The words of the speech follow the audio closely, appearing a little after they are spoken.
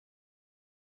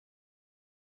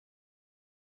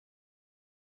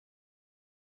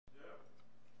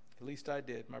At least I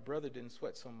did. My brother didn't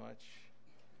sweat so much.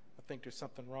 I think there's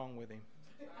something wrong with him.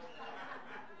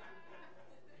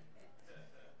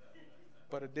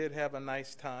 But I did have a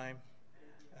nice time,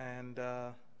 and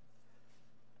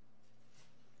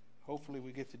hopefully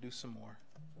we get to do some more.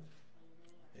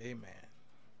 Amen.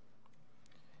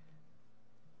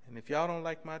 And if y'all don't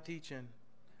like my teaching,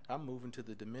 I'm moving to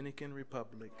the Dominican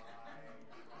Republic.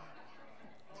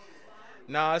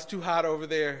 Nah, it's too hot over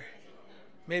there.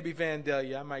 Maybe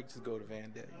Vandalia. I might just go to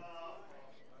Vandalia.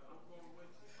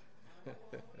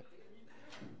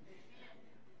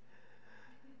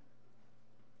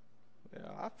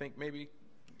 Well, I think maybe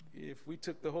if we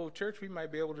took the whole church, we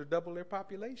might be able to double their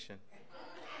population.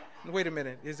 Wait a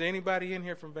minute. Is there anybody in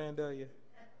here from Vandalia?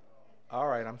 All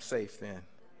right, I'm safe then.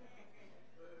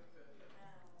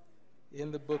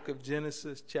 In the book of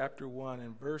Genesis, chapter 1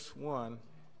 and verse 1,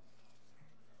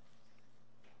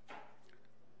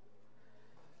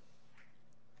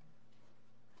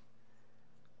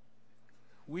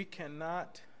 we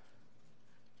cannot,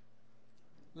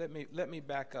 let me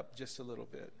back up just a little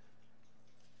bit.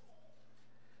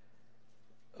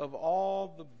 Of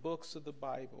all the books of the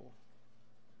Bible,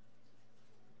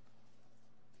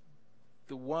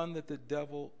 the one that the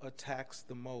devil attacks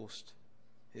the most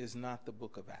is not the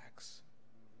book of Acts.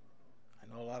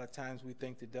 I know a lot of times we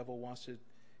think the devil wants to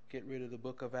get rid of the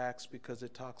book of Acts because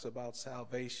it talks about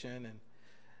salvation, and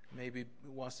maybe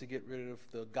wants to get rid of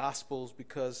the Gospels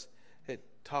because it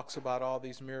talks about all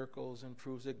these miracles and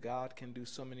proves that God can do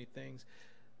so many things.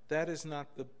 That is not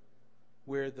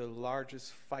where the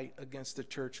largest fight against the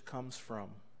church comes from.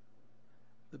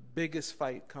 The biggest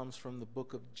fight comes from the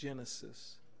book of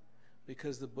Genesis,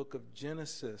 because the book of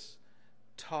Genesis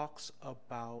talks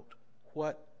about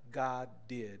what God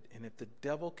did. And if the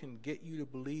devil can get you to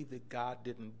believe that God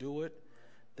didn't do it,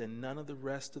 then none of the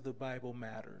rest of the Bible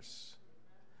matters.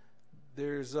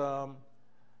 There's a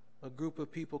group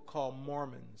of people called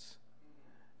Mormons,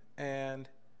 and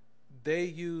they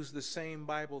use the same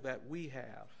Bible that we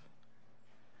have.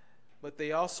 But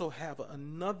they also have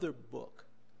another book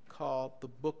called the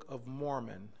Book of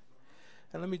Mormon.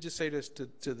 And let me just say this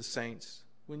to the saints.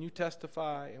 When you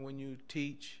testify and when you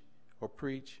teach or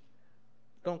preach,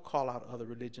 don't call out other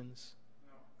religions.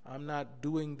 No. I'm not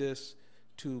doing this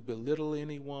to belittle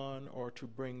anyone or to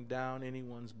bring down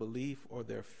anyone's belief or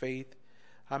their faith.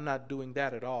 I'm not doing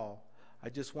that at all. I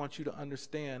just want you to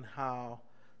understand how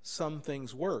some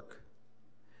things work.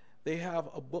 They have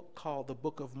a book called the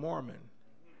Book of Mormon.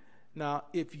 Now,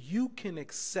 if you can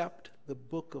accept the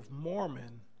Book of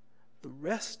Mormon, the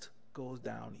rest goes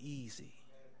down easy.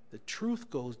 The truth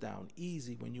goes down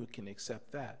easy when you can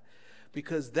accept that,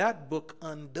 because that book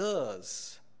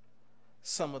undoes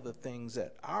some of the things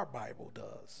that our Bible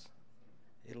does.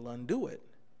 It'll undo it.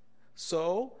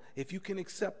 So if you can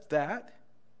accept that,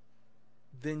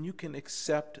 then you can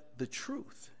accept the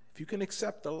truth. If you can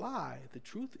accept the lie, the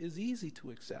truth is easy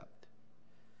to accept.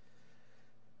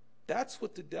 That's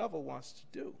what the devil wants to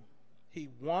do. He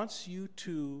wants you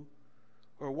to,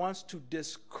 or wants to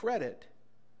discredit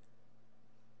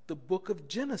the book of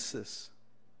Genesis,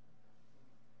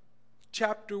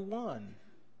 chapter 1.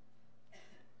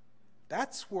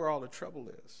 That's where all the trouble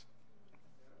is.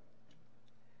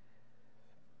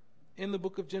 In the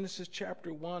book of Genesis,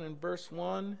 chapter 1 and verse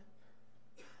 1,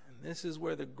 and this is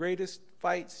where the greatest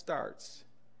fight starts.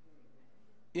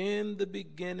 In the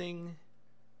beginning,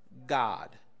 God.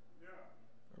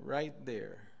 Right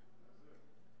there.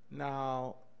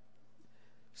 Now,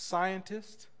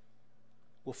 scientists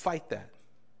will fight that.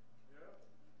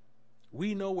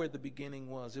 We know where the beginning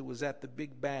was. It was at the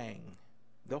Big Bang.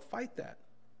 They'll fight that.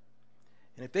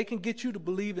 And if they can get you to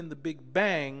believe in the Big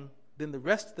Bang, then the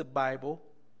rest of the Bible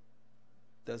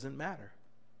doesn't matter.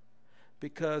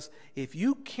 Because if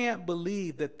you can't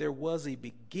believe that there was a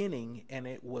beginning and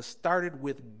it was started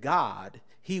with God,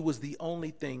 He was the only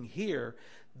thing here,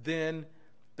 then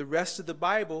the rest of the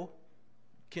Bible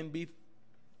can be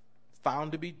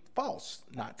found to be false,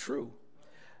 not true.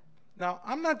 Now,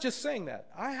 I'm not just saying that.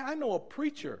 I know a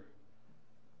preacher,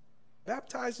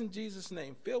 baptized in Jesus'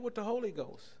 name, filled with the Holy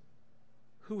Ghost,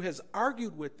 who has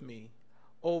argued with me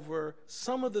over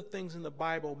some of the things in the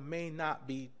Bible may not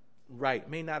be right,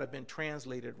 may not have been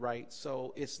translated right,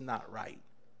 so it's not right.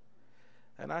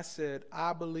 And I said,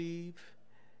 I believe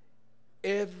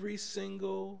every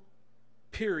single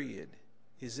period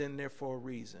is in there for a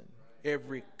reason.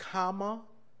 Every comma,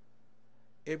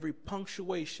 every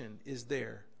punctuation is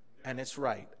there, and it's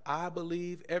right. I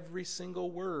believe every single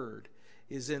word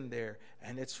is in there,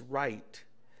 and it's right.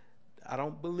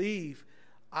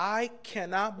 I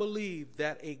cannot believe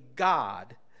that a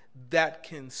God that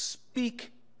can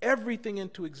speak everything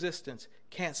into existence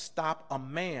can't stop a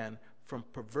man from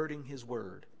perverting his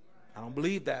word. I don't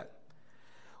believe that.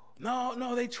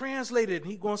 No, they translated.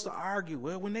 He wants to argue.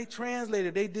 Well, when they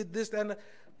translated, they did this, that, and that.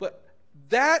 But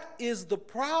that is the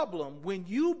problem when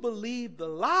you believe the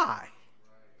lie,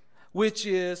 which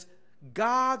is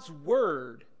God's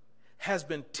word has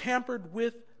been tampered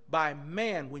with by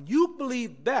man. When you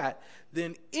believe that,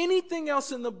 then anything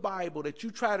else in the Bible that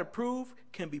you try to prove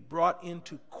can be brought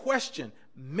into question.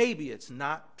 Maybe it's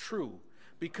not true.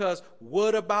 Because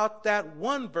what about that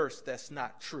one verse that's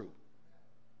not true?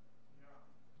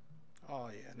 Oh,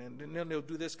 yeah, and then they'll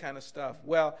do this kind of stuff.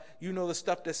 Well, you know the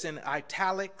stuff that's in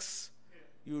italics?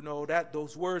 You know that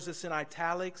those words that's in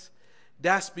italics?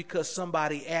 That's because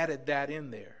somebody added that in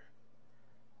there.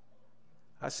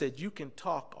 I said, you can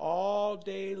talk all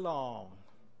day long,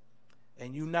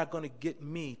 and you're not going to get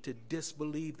me to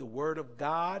disbelieve the word of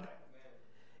God.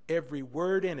 Every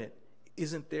word in it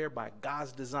isn't there by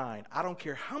God's design. I don't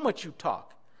care how much you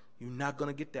talk. You're not going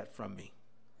to get that from me.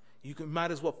 Might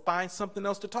as well find something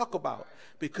else to talk about,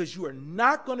 because you are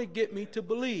not going to get me to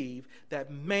believe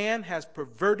that man has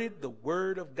perverted the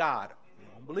word of God.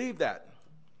 I don't believe that.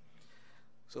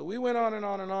 So we went on and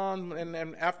on and on,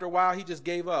 and after a while he just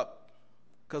gave up.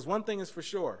 Because one thing is for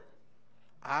sure,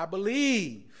 I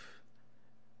believe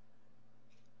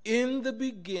in the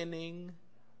beginning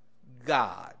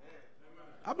God.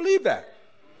 I believe that.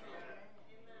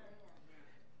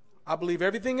 I believe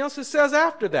everything else it says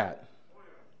after that.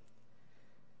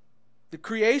 The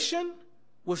creation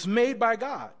was made by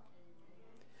God.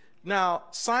 Now,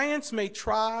 science may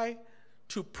try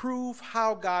to prove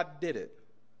how God did it.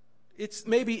 It's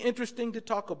maybe interesting to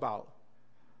talk about,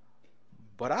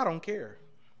 but I don't care.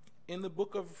 In the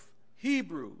book of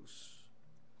Hebrews,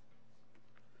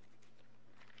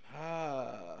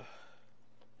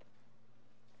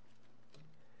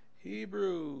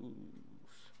 Hebrews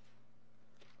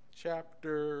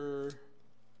chapter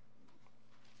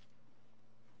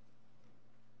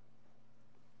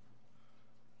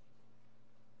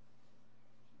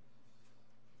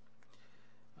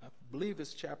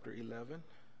 11.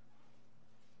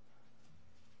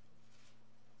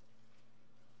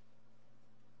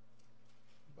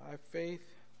 By faith,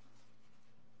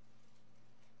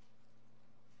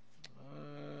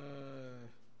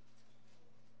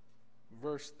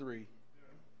 verse 3.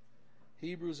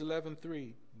 Hebrews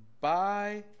 11:3.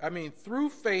 Through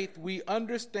faith we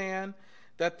understand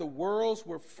that the worlds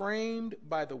were framed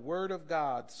by the word of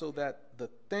God, so that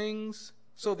things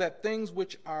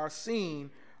which are seen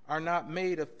are not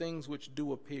made of things which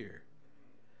do appear.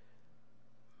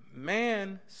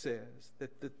 Man says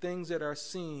that the things that are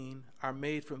seen are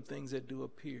made from things that do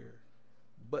appear.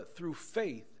 But through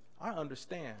faith, I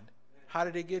understand. How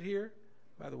did it get here?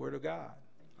 By the word of God.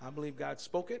 I believe God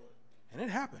spoke it, and it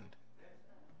happened.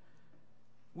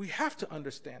 We have to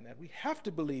understand that. We have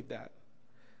to believe that.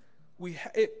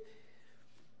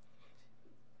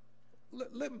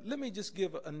 Let me just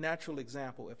give a natural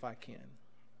example if I can.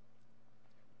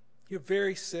 You're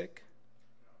very sick.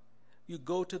 You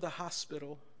go to the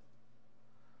hospital.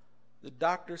 The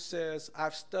doctor says,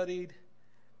 I've studied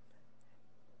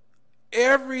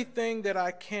everything that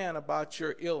I can about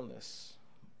your illness,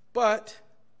 but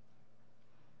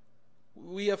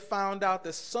we have found out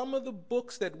that some of the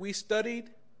books that we studied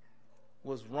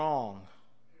was wrong.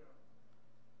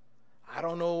 I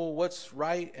don't know what's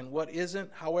right and what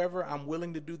isn't. However, I'm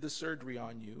willing to do the surgery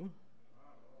on you.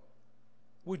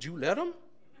 Would you let him?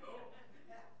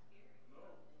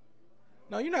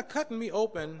 No, you're not cutting me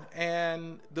open,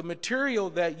 and the material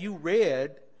that you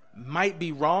read might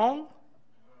be wrong.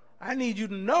 I need you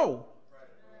to know.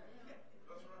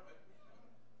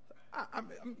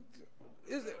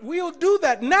 We'll do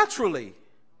that naturally.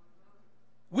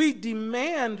 We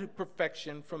demand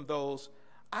perfection from those.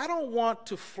 I don't want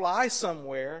to fly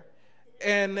somewhere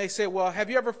and they say, well, have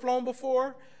you ever flown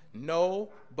before? No,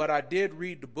 but I did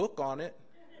read the book on it.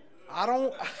 I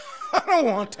don't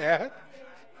want that.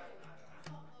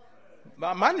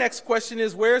 My next question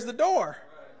is, where's the door?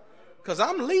 Because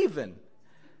I'm leaving.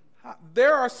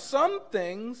 There are some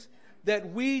things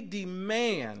that we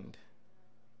demand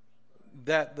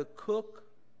that the cook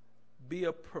be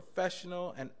a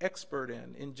professional and expert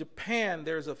in. In Japan,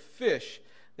 there's a fish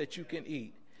that you can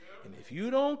eat. And if you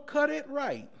don't cut it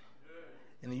right,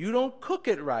 and you don't cook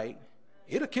it right,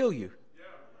 it'll kill you.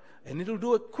 And it'll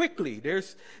do it quickly.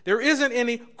 There isn't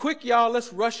any, quick y'all,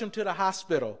 let's rush him to the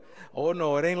hospital. Oh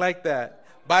no, it ain't like that.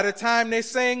 By the time they're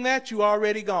saying that, you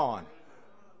already gone.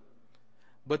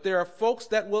 But there are folks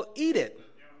that will eat it.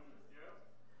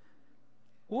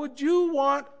 Would you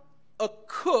want a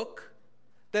cook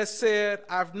that said,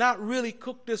 I've not really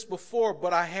cooked this before,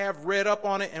 but I have read up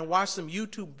on it and watched some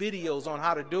YouTube videos on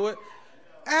how to do it?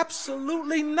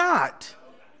 Absolutely not.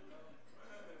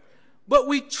 But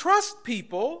we trust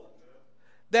people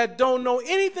that don't know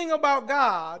anything about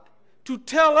God to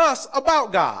tell us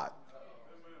about God.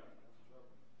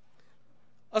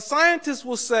 A scientist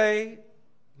will say,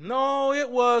 no, it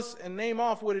was, and name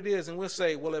off what it is, and we'll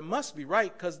say, well, it must be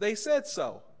right because they said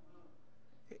so.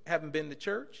 Haven't been to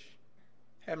church,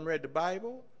 haven't read the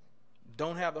Bible,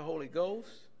 don't have the Holy Ghost.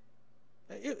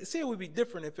 It would be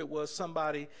different if it was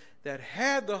somebody that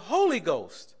had the Holy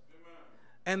Ghost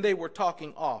and they were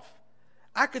talking off.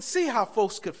 I could see how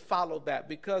folks could follow that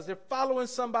because they're following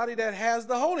somebody that has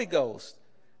the Holy Ghost.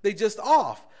 They just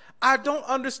off. I don't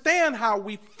understand how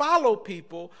we follow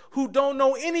people who don't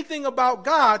know anything about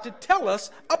God to tell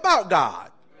us about God.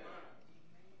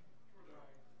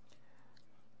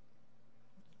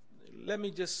 Let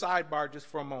me just sidebar just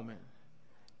for a moment.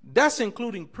 That's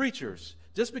including preachers.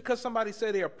 Just because somebody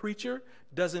say they're a preacher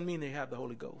doesn't mean they have the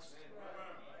Holy Ghost.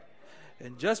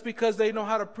 And just because they know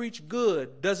how to preach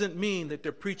good doesn't mean that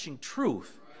they're preaching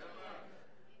truth.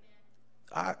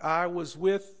 I was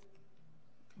with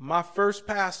my first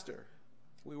pastor.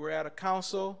 We were at a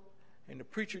council, and the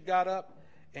preacher got up,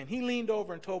 and he leaned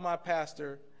over and told my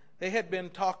pastor, they had been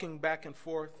talking back and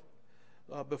forth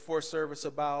before service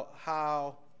about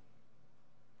how,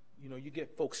 you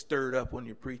get folks stirred up when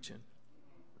you're preaching.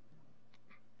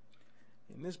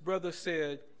 And this brother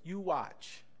said, you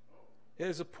watch.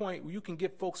 There's a point where you can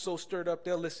get folks so stirred up,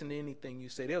 they'll listen to anything you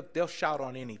say. They'll shout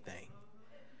on anything.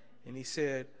 And he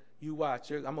said, you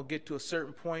watch. I'm going to get to a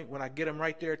certain point. When I get them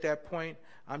right there at that point,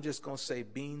 I'm just going to say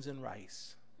beans and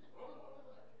rice.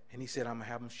 And he said, I'm going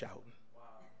to have them shouting.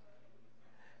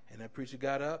 And that preacher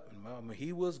got up, and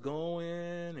he was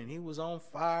going, and he was on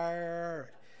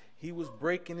fire. He was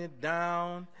breaking it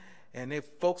down. And if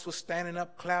folks were standing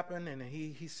up clapping, and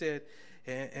he said,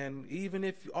 and even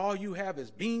if all you have is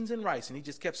beans and rice, and he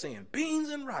just kept saying, beans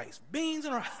and rice, beans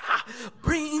and rice, ha,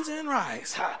 beans and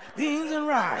rice, ha, beans and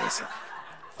rice.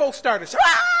 Folks started shouting.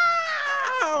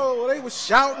 Oh, they were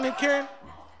shouting and carrying.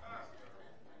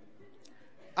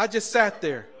 I just sat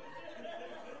there.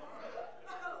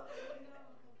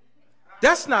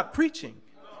 That's not preaching.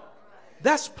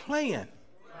 That's playing.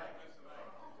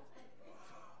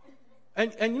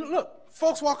 And you look,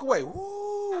 folks walk away.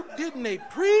 Ooh, didn't they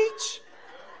preach?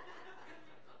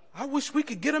 I wish we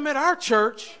could get them at our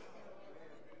church.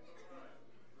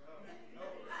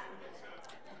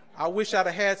 I wish I'd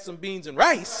have had some beans and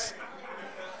rice.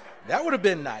 That would have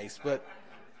been nice, but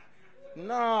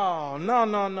no.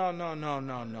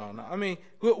 I mean,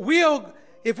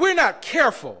 if we're not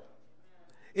careful,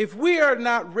 if we are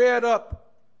not read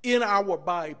up in our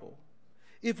Bible,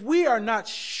 if we are not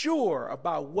sure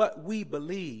about what we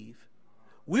believe,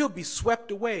 we'll be swept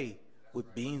away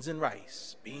with beans and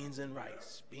rice, beans and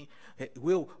rice.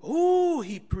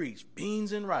 He preached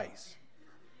beans and rice.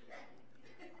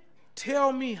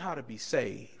 Tell me how to be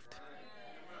saved.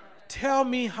 Tell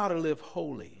me how to live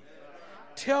holy.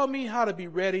 Tell me how to be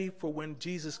ready for when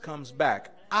Jesus comes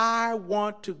back. I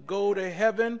want to go to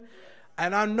heaven,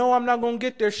 and I know I'm not going to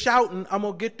get there shouting. I'm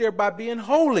going to get there by being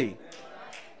holy.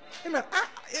 Amen.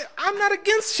 I'm not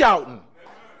against shouting.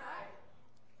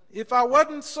 If I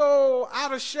wasn't so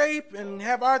out of shape and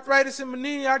have arthritis in my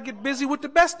knee, I'd get busy with the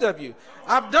best of you.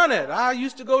 I've done it. I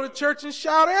used to go to church and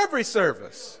shout every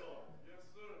service.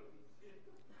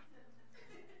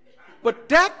 But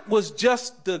that was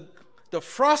just the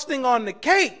frosting on the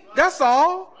cake. That's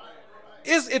all.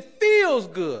 It feels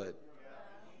good.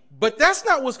 But that's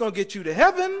not what's going to get you to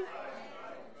heaven.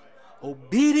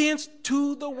 Obedience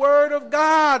to the word of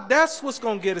God. That's what's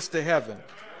going to get us to heaven.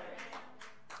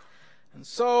 And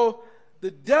so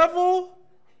the devil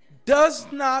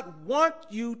does not want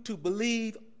you to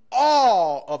believe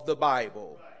all of the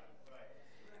Bible.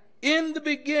 In the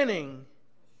beginning,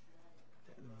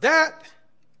 that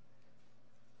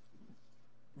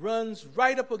runs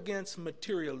right up against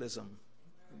materialism.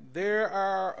 There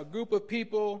are a group of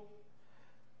people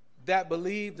that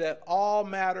believe that all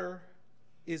matter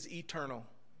is eternal.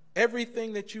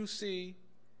 Everything that you see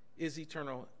is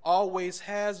eternal. Always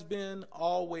has been,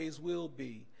 always will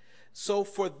be. So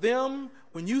for them,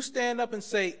 when you stand up and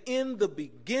say, in the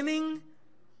beginning,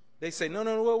 they say, no,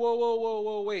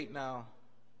 whoa, wait now.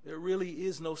 There really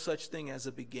is no such thing as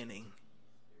a beginning.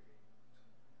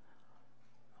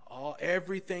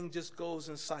 Everything just goes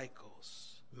in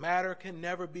cycles. Matter can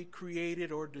never be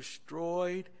created or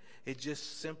destroyed. It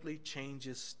just simply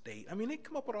changes state. I mean, they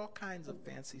come up with all kinds of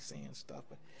fancy saying stuff,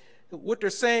 but What they're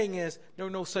saying is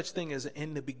there's no such thing as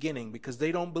in the beginning, because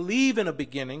they don't believe in a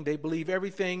beginning. They believe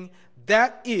everything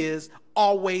that is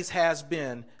always has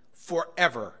been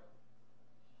forever.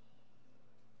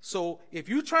 So if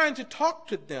you're trying to talk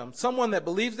to them, someone that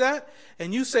believes that,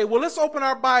 and you say, well, let's open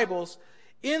our Bibles.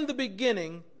 In the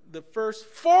beginning, the first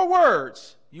 4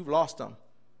 words, you've lost them.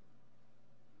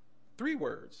 3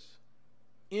 words.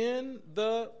 In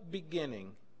the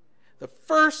beginning. The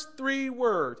first 3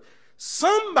 words.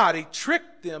 Somebody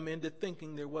tricked them into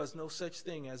thinking there was no such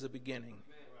thing as a beginning.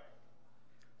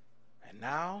 And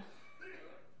now,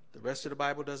 the rest of the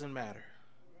Bible doesn't matter.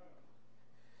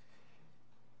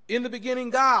 In the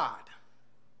beginning, God.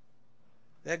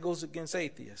 That goes against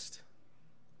atheists.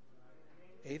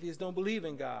 Atheists don't believe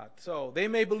in God. So they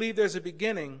may believe there's a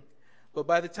beginning, but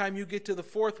by the time you get to the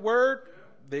 4th word,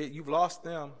 you've lost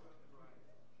them.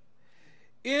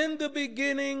 In the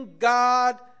beginning,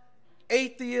 God,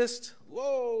 atheist,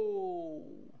 whoa.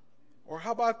 Or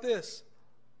how about this?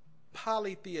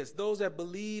 Polytheists, those that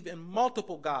believe in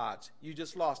multiple gods. You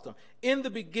just lost them. In the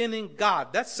beginning,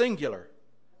 God. That's singular.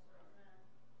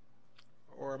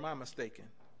 Or am I mistaken?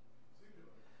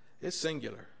 It's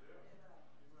singular.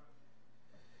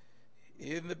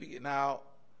 Now,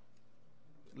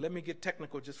 let me get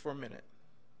technical just for a minute.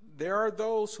 There are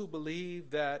those who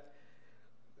believe that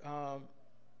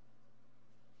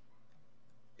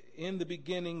in the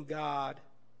beginning, God,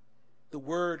 the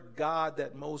word God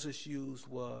that Moses used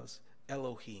was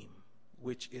Elohim,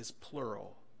 which is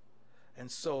plural. And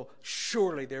so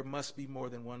surely there must be more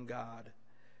than one God.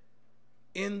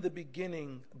 In the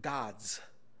beginning, gods.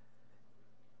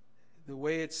 The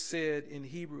way it's said in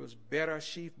Hebrew is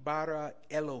Bereshith bara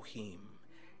Elohim.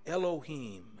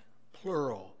 Elohim,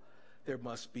 plural. There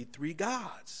must be 3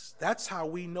 gods. That's how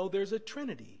we know there's a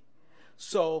Trinity.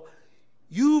 So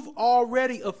you've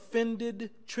already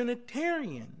offended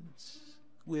Trinitarians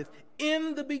with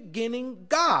in the beginning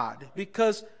God,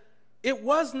 because it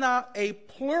was not a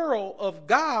plural of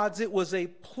gods, it was a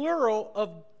plural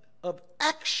of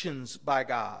actions by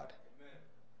God.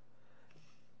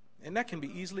 And that can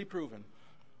be easily proven.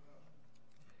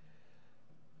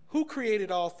 Who created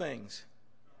all things?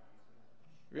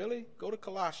 Really? Go to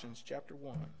Colossians chapter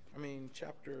 1.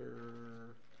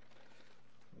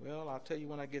 Well, I'll tell you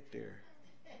when I get there.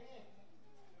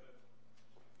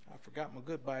 I forgot my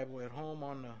good Bible at home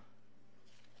on the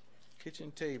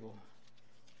kitchen table.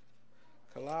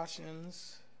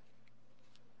 Colossians.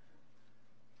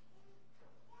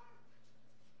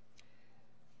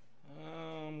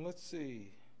 Let's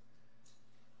see.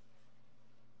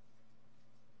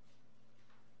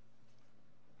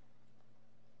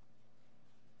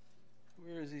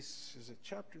 Where is he? Is it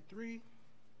chapter 3?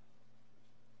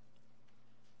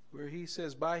 Where he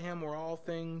says, by him were all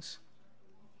things.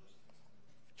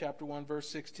 Chapter 1, verse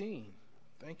 16.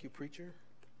 Thank you, preacher.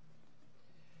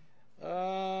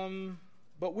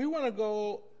 But we want to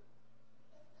go.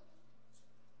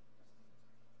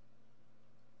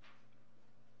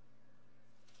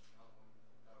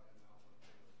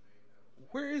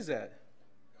 Where is that?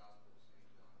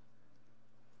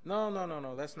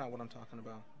 No. That's not what I'm talking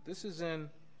about. This is in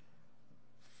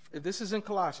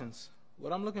Colossians.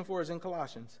 What I'm looking for is in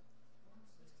Colossians.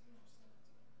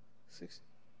 6.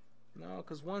 No,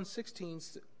 because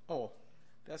 1:16. Oh,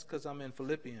 that's because I'm in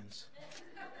Philippians.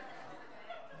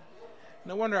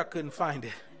 No wonder I couldn't find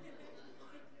it.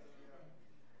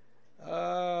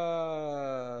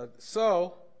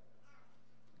 So,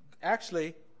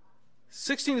 actually,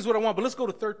 16 is what I want, but let's go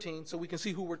to 13 so we can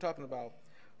see who we're talking about.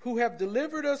 Who have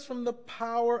delivered us from the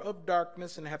power of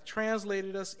darkness and have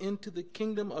translated us into the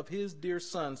kingdom of his dear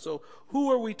Son. So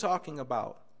who are we talking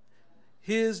about?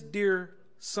 His dear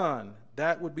Son.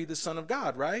 That would be the Son of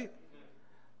God, right?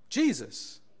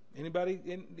 Jesus.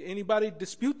 Anybody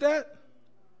dispute that?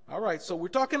 All right, so we're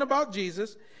talking about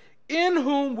Jesus, in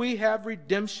whom we have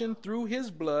redemption through his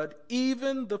blood,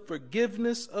 even the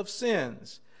forgiveness of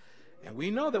sins. And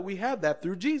we know that we have that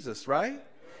through Jesus, right?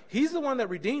 He's the one that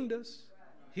redeemed us.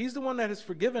 He's the one that has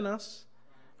forgiven us.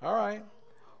 All right.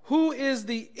 Who is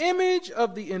the image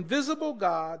of the invisible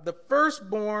God, the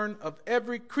firstborn of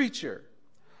every creature.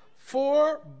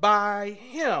 For by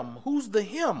him, who's the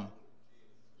him?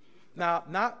 Now,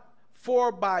 not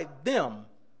for by them.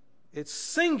 It's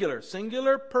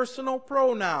singular personal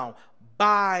pronoun.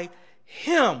 By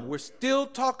him. We're still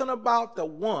talking about the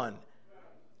one.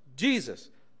 Jesus.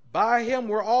 By him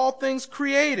were all things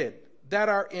created that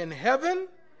are in heaven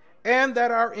and that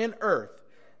are in earth,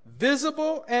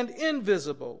 visible and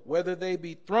invisible, whether they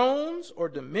be thrones or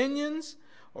dominions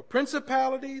or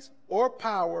principalities or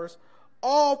powers.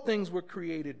 All things were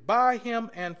created by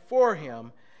him and for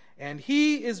him, And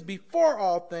he is before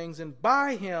all things, and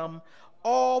by him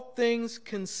all things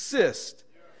consist.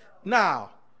 Now,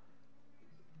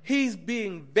 he's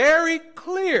being very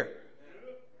clear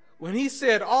when he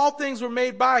said all things were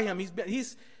made by him.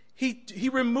 He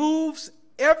removes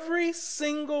every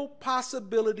single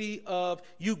possibility of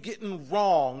you getting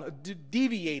wrong,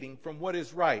 deviating from what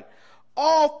is right.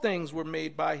 All things were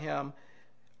made by him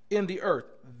in the earth,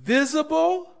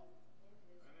 visible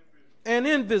and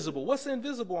invisible. What's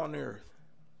invisible on the earth?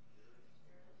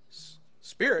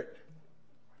 Spirit.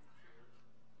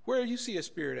 Where do you see a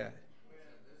spirit at?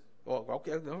 Oh,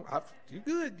 okay, no,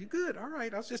 you good. All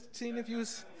right, I was just seeing if you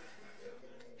was.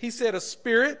 He said a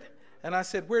spirit, and I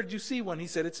said, where did you see one? He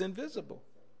said it's invisible.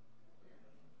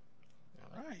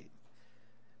 All right.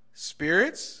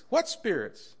 Spirits? What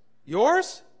spirits?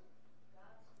 Yours?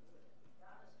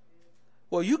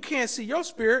 Well, you can't see your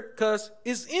spirit because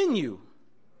it's in you.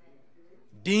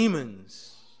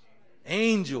 Demons,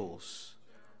 angels,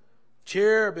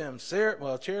 cherubims,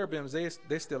 cherubims,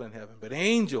 they're still in heaven, but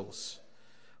angels,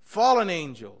 fallen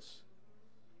angels.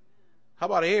 How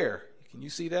about air? Can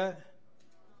you see that?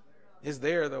 It's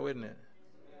there though, isn't it?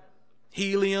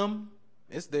 Helium,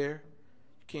 it's there.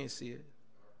 You can't see it.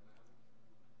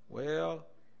 Well,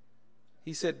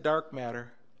 he said dark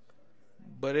matter,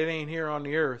 but it ain't here on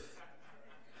the earth.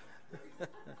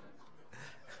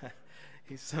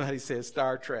 Somebody said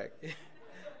Star Trek.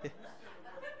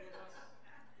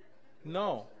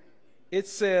 No. It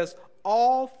says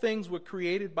all things were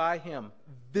created by him,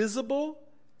 visible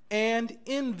and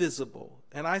invisible.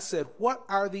 And I said, what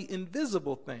are the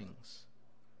invisible things?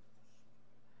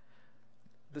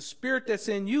 The spirit that's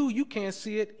in you, you can't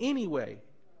see it anyway.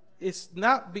 It's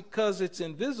not because it's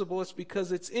invisible, it's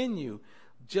because it's in you.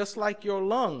 Just like your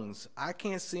lungs, I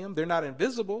can't see them. They're not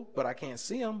invisible, but I can't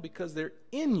see them because they're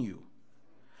in you.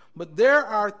 But there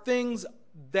are things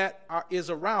that is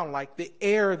around, like the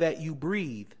air that you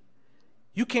breathe.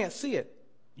 You can't see it.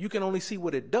 You can only see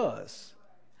what it does.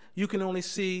 You can only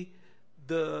see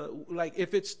like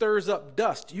if it stirs up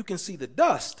dust, you can see the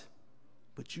dust,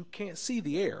 but you can't see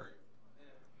the air.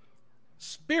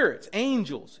 Spirits,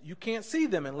 angels, you can't see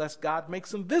them unless God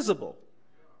makes them visible.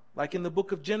 Like in the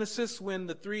book of Genesis, when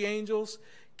the 3 angels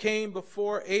came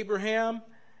before Abraham,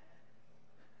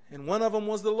 and one of them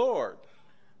was the Lord.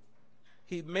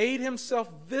 He made himself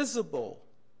visible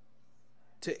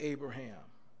to Abraham.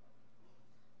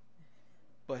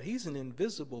 But he's an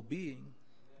invisible being.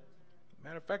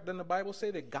 Matter of fact, doesn't the Bible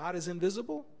say that God is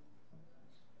invisible?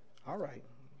 All right.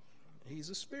 He's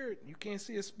a spirit. You can't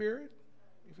see a spirit.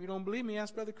 If you don't believe me,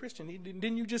 ask Brother Christian.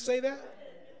 Didn't you just say that?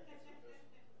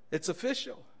 It's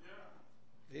official.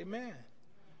 Amen.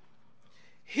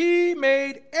 He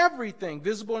made everything,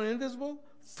 visible and invisible.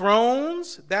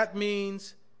 Thrones, that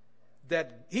means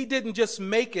that he didn't just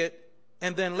make it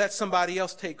and then let somebody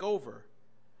else take over.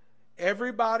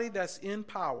 Everybody that's in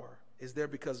power is there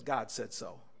because God said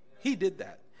so. He did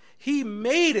that. He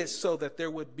made it so that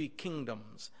there would be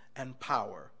kingdoms and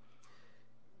power.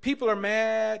 People are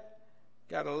mad,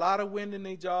 got a lot of wind in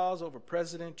their jaws over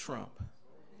President Trump.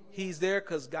 He's there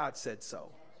because God said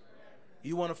so.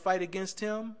 You want to fight against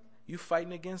him? You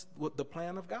fighting against the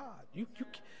plan of God.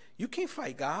 You can't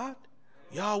fight God.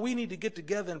 Y'all, we need to get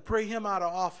together and pray him out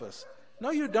of office.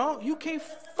 No, you don't. You can't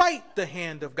fight the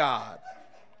hand of God.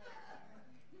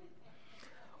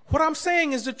 What I'm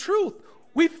saying is the truth.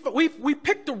 We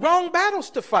picked the wrong battles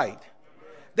to fight.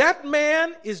 That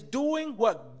man is doing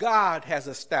what God has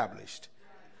established.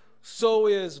 So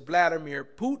is Vladimir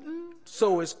Putin.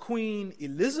 So is Queen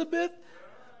Elizabeth.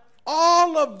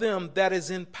 All of them that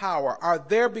is in power are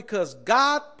there because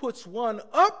God puts one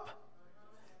up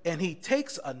and he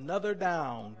takes another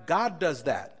down. God does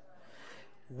that.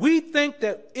 We think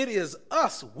that it is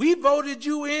us. We voted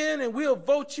you in and we'll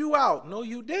vote you out. No,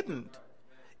 you didn't.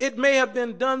 It may have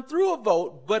been done through a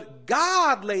vote, but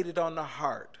God laid it on the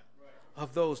heart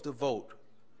of those to vote.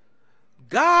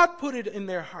 God put it in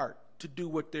their heart to do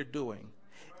what they're doing.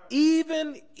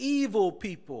 Even evil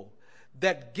people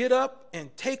that get up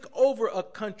and take over a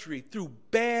country through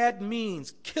bad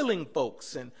means, killing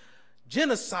folks and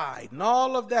genocide and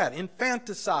all of that,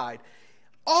 infanticide.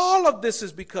 All of this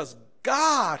is because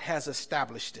God has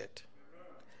established it.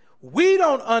 We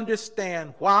don't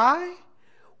understand why.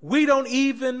 We don't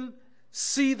even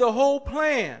see the whole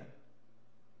plan.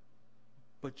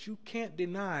 But you can't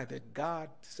deny that God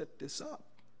set this up.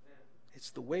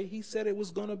 It's the way he said it was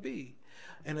going to be.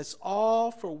 And it's all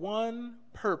for one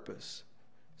purpose,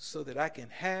 so that I can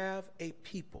have a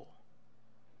people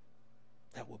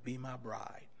that will be my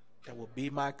bride, that will be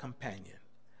my companion.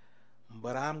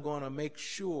 But I'm going to make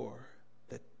sure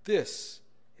that this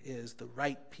is the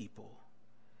right people.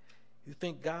 You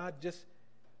think God just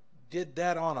did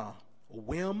that on a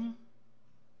whim?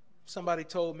 Somebody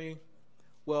told me,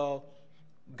 well,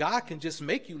 God can just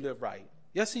make you live right.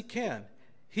 Yes, he can.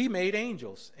 He made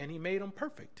angels, and he made them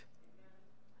perfect.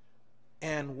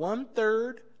 And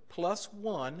 1/3 plus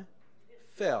 1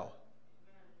 fell.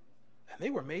 And they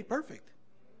were made perfect.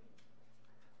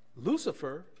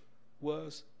 Lucifer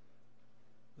was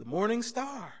the morning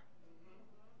star.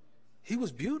 He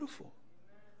was beautiful.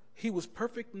 He was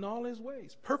perfect in all his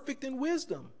ways, perfect in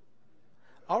wisdom.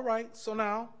 All right, so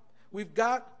now we've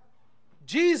got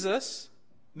Jesus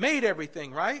made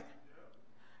everything, right?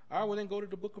 All right, well then go to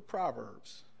the book of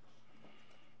Proverbs.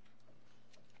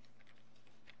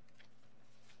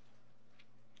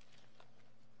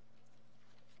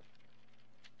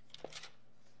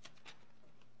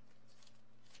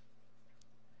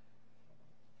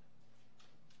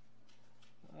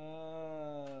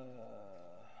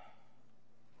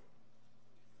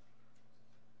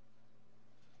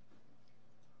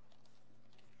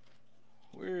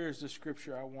 Where's the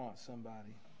scripture I want,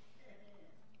 somebody?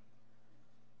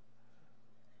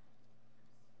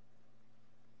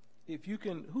 If you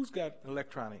can, who's got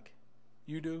electronic?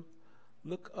 You do?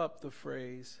 Look up the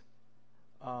phrase,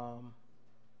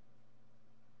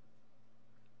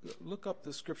 look up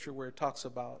the scripture where it talks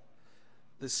about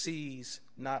the seas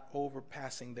not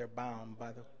overpassing their bound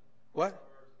by the, what?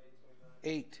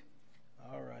 8.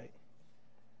 All right.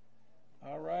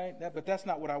 All right. But that's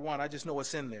not what I want. I just know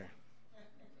what's in there.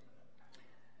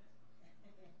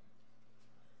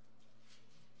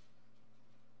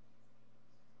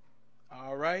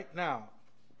 All right, now,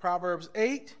 Proverbs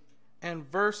 8 and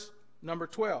verse number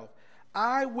 12.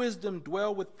 I, wisdom,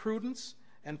 dwell with prudence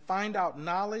and find out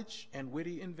knowledge and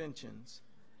witty inventions.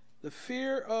 The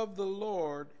fear of the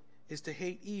Lord is to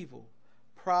hate evil,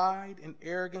 pride and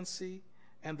arrogancy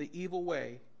and the evil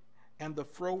way, and the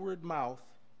froward mouth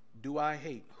do I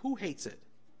hate. Who hates it?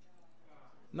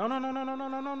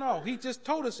 No. He just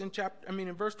told us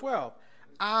in verse 12.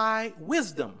 I,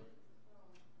 wisdom.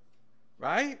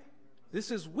 Right? This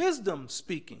is wisdom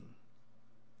speaking.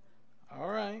 All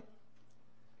right.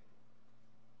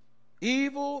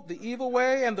 Evil, the evil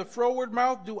way, and the froward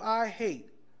mouth do I hate.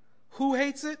 Who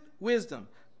hates it? Wisdom.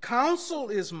 Counsel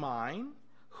is mine.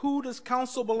 Who does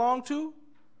counsel belong to?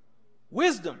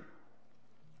 Wisdom.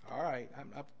 All right.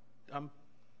 I'm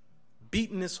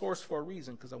beating this horse for a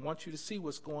reason because I want you to see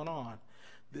what's going on.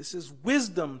 This is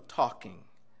wisdom talking.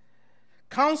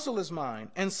 Counsel is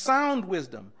mine, and sound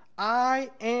wisdom. I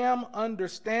am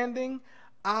understanding.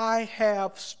 I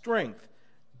have strength.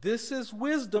 This is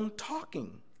wisdom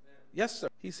talking. Yes, sir.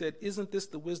 He said, isn't this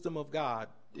the wisdom of God?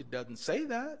 It doesn't say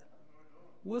that.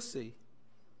 We'll see.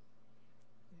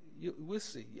 We'll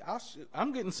see.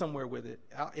 I'm getting somewhere with it,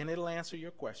 and it'll answer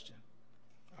your question.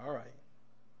 All right.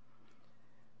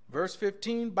 Verse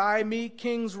 15, by me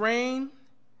kings reign,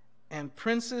 and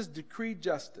princes decree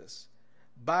justice.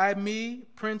 By me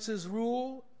princes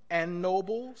rule, and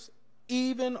nobles,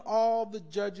 even all the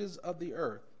judges of the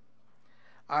earth.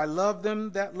 I love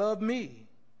them that love me,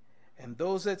 and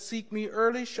those that seek me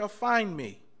early shall find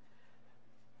me.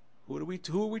 Who are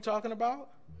we talking about?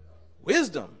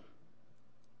 Wisdom.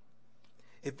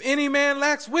 If any man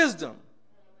lacks wisdom.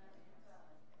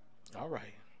 All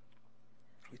right.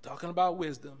 We're talking about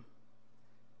wisdom.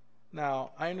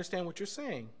 Now, I understand what you're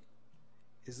saying.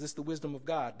 Is this the wisdom of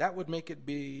God? That would make it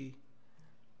be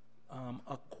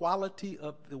a quality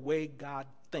of the way God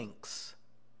thinks.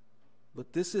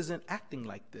 But this isn't acting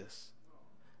like this.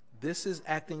 This is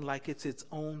acting like it's its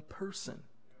own person.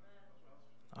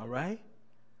 All right?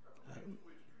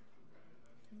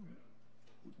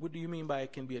 What do you mean by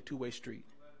it can be a two-way street?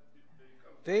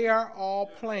 They are all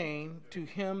plain to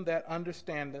him that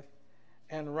understandeth,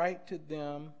 and right to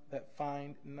them that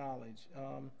find knowledge.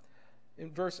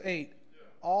 In verse 8,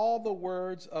 all the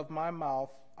words of my mouth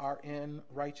are in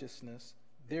righteousness.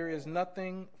 There is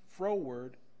nothing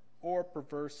froward or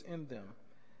perverse in them.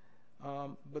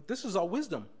 But this is all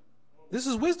wisdom. This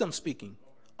is wisdom speaking.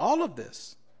 All of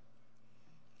this.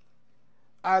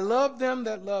 I love them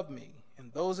that love me,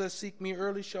 and those that seek me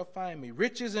early shall find me.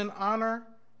 Riches and honor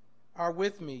are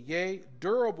with me, yea,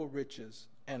 durable riches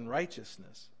and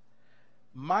righteousness.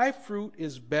 My fruit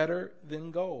is better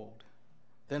than gold,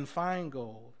 than fine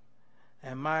gold,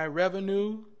 and my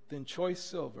revenue than choice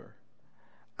silver.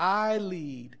 I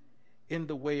lead in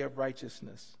the way of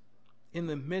righteousness, in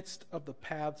the midst of the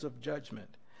paths of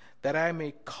judgment, that I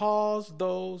may cause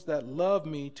those that love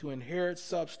me to inherit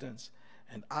substance,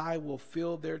 and I will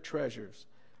fill their treasures.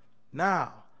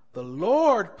 Now, the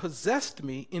Lord possessed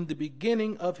me in the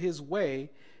beginning of his way.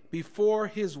 before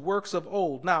his works of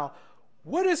old. Now,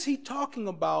 what is he talking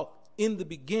about in the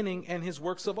beginning and his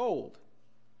works of old?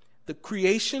 The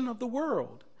creation of the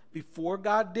world. Before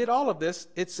God did all of this,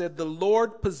 it said, the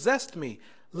Lord possessed me.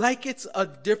 Like it's a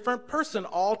different person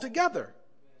altogether.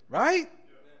 Right?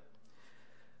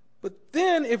 But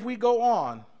then if we go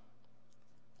on,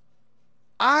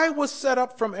 I was set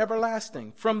up from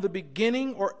everlasting, from the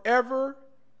beginning or ever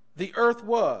the earth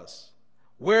was.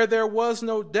 Where there was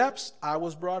no depths, I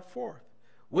was brought forth.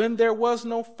 When there was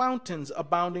no fountains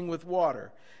abounding with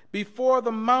water. Before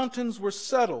the mountains were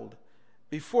settled,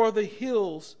 before the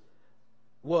hills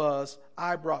was,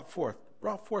 I brought forth.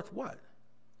 Brought forth what?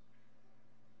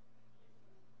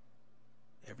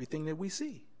 Everything that we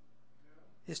see.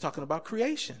 It's talking about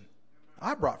creation.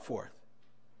 I brought forth.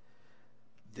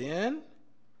 Then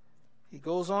he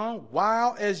goes on,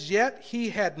 while as yet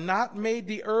he had not made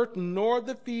the earth, nor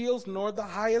the fields, nor the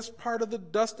highest part of the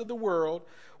dust of the world,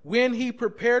 when he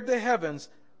prepared the heavens,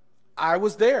 I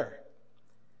was there.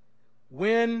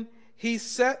 When he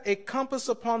set a compass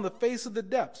upon the face of the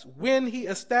depths, when he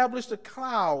established the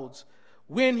clouds,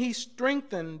 when he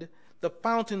strengthened the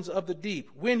fountains of the deep,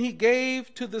 when he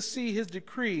gave to the sea his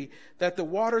decree that the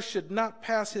waters should not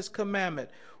pass his commandment,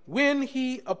 when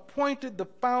he appointed the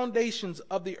foundations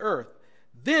of the earth,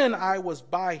 then I was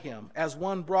by him, as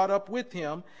one brought up with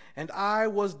him, and I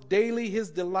was daily his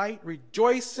delight,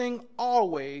 rejoicing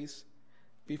always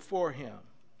before him.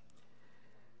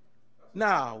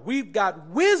 Now, we've got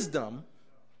wisdom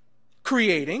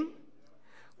creating,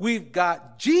 we've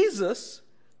got Jesus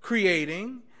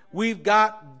creating, we've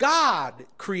got God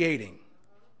creating.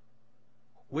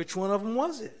 Which one of them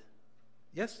was it?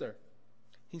 Yes, sir.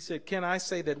 He said, can I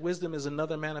say that wisdom is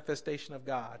another manifestation of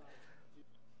God?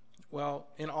 Well,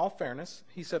 in all fairness,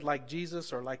 he said like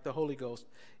Jesus or like the Holy Ghost.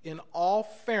 In all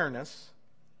fairness,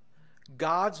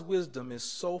 God's wisdom is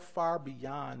so far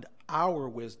beyond our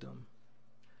wisdom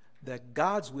that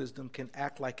God's wisdom can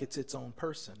act like it's its own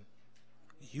person.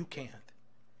 You can't.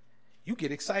 You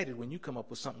get excited when you come up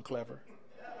with something clever.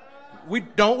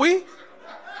 Don't we?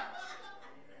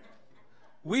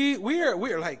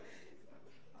 We're like,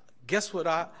 guess what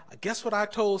I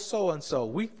told so and so.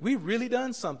 We really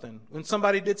done something. When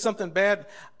somebody did something bad,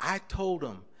 I told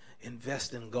them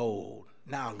invest in gold.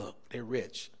 Now look, they're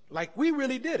rich. Like we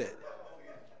really did it.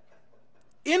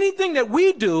 Anything that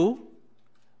we do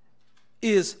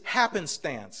is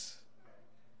happenstance.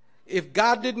 If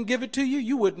God didn't give it to you,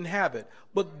 you wouldn't have it.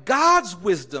 But God's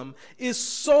wisdom is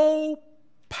so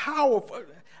powerful.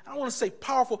 I don't want to say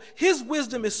powerful. His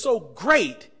wisdom is so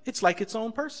great, it's like its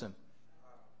own person.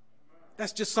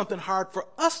 That's just something hard for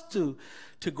us to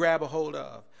grab a hold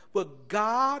of. But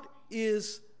God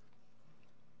is,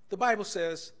 the Bible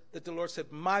says that the Lord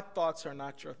said, my thoughts are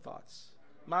not your thoughts.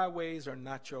 My ways are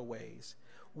not your ways.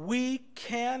 We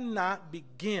cannot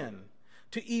begin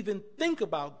to even think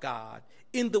about God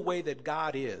in the way that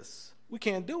God is. We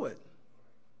can't do it.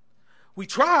 We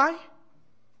try.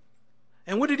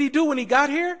 And what did he do when he got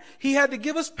here? He had to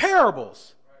give us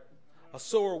parables. A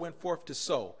sower went forth to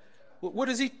sow. What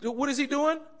is he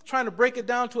doing? Trying to break it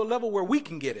down to a level where we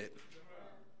can get it.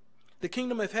 The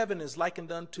kingdom of heaven is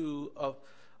likened unto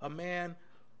a man,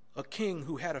 a king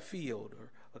who had a field,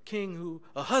 or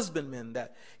a husbandman,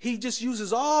 that he just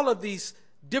uses all of these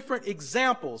different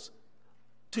examples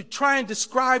to try and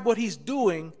describe what he's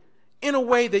doing in a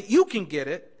way that you can get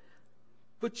it,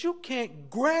 but you can't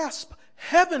grasp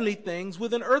heavenly things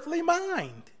with an earthly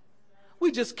mind.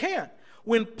 We just can't.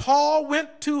 When Paul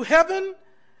went to heaven,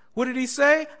 what did he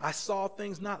say? I saw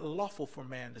things not lawful for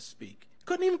man to speak.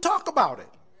 Couldn't even talk about it.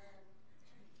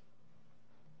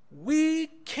 We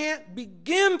can't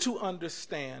begin to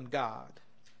understand God.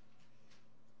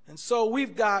 And so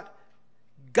we've got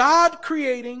God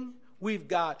creating, we've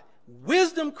got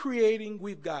wisdom creating,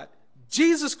 we've got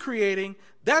Jesus creating.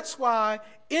 That's why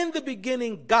in the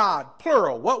beginning God,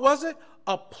 plural, what was it?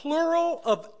 A plural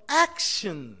of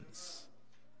actions,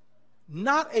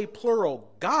 not a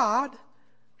plural God.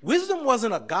 Wisdom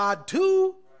wasn't a God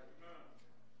too.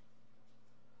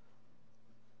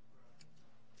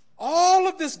 All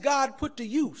of this God put to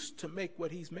use to make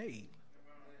what he's made.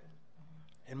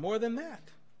 And more than that.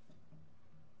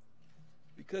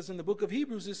 Because in the book of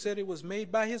Hebrews it said it was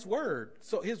made by his word.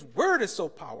 So his word is so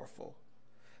powerful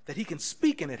that he can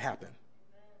speak and it happen.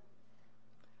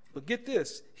 But get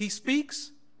this, he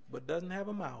speaks but doesn't have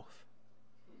a mouth.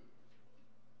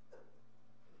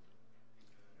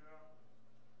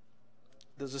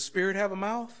 Does the Spirit have a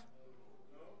mouth?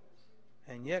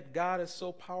 And yet God is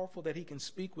so powerful that he can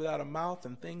speak without a mouth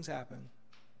and things happen.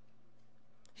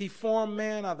 He formed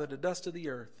man out of the dust of the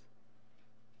earth.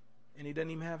 And he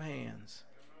doesn't even have hands.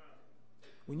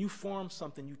 When you form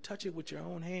something, you touch it with your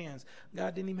own hands.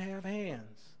 God didn't even have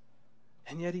hands,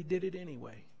 and yet he did it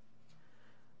anyway.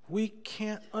 We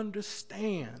can't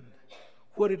understand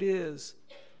what it is,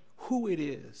 who it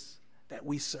is that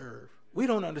we serve. We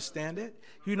don't understand it.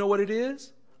 You know what it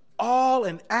is? All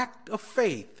an act of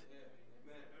faith.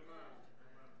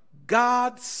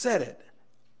 God said it.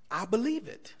 I believe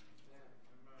it.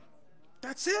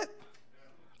 That's it.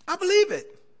 I believe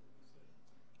it.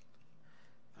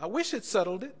 I wish it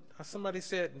settled it. Somebody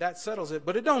said that settles it,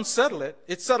 but it don't settle it.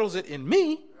 It settles it in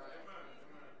me,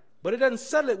 but it doesn't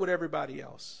settle it with everybody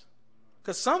else.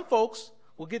 Because some folks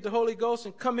will get the Holy Ghost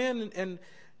and come in and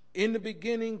in the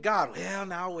beginning, God, well,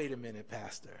 now wait a minute,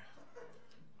 Pastor.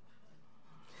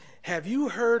 Have you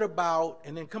heard about,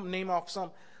 and then come name off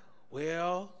some,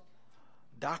 well,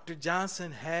 Dr.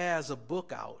 Johnson has a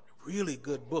book out, really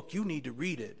good book. You need to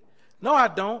read it. No, I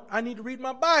don't. I need to read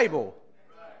my Bible.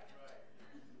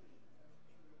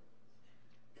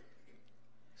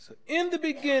 So in the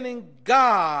beginning,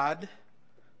 God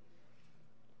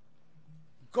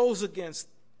goes against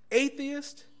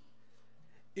atheists.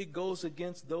 It goes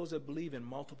against those that believe in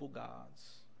multiple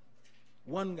gods.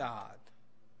 One God.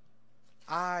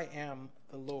 I am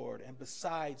the Lord, and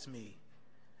besides me,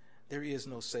 there is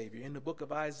no Savior. In the book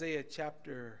of Isaiah,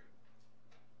 chapter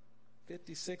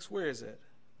 56, where is it?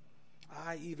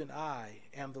 I, even I,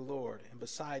 am the Lord, and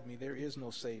beside me, there is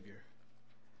no Savior.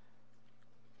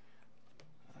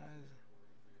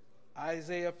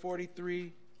 Isaiah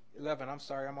 43:11. I'm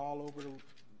sorry, I'm all over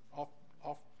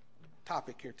off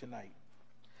topic here tonight.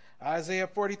 Isaiah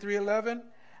 43:11.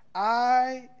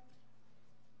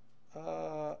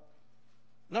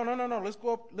 No.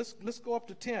 Let's go up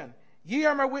to 10. Ye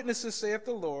are my witnesses, saith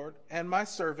the Lord, and my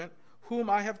servant, whom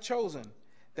I have chosen,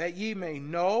 that ye may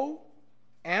know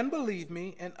and believe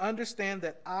me, and understand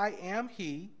that I am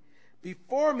he.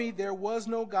 Before me there was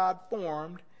no God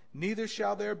formed, neither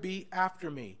shall there be after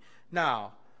me.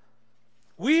 Now,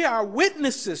 we are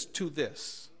witnesses to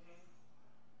this.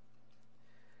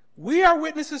 We are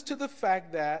witnesses to the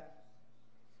fact that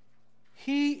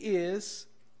he is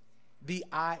the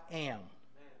I am.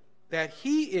 That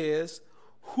he is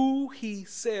who he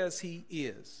says he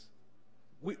is.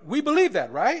 We believe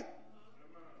that, right?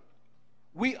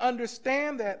 We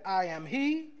understand that I am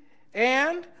he,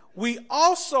 and we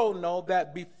also know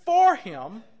that before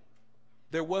him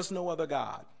there was no other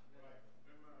God.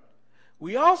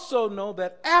 We also know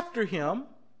that after him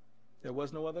there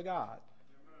was no other God.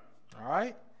 All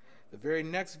right? The very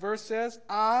next verse says,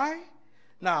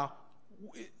 now,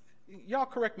 y'all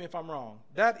correct me if I'm wrong.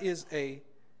 That is a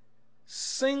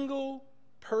single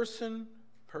person,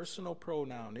 personal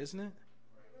pronoun, isn't it?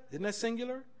 Isn't that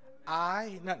singular?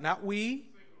 I, not we.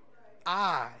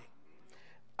 I,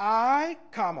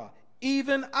 comma,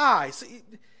 even I. See,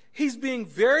 he's being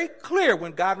very clear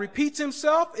when God repeats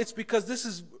himself. It's because this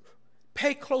is,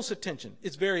 pay close attention.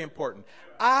 It's very important.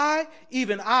 I,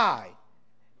 even I,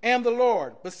 am the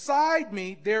Lord. Beside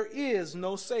me, there is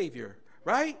no Savior.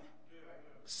 Right?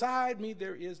 Beside me,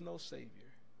 there is no Savior.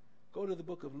 Go to the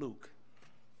book of Luke.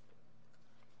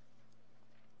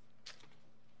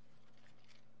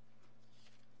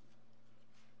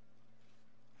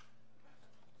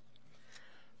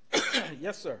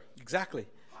 Yes, sir. Exactly.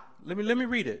 Let me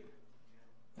read it.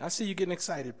 I see you getting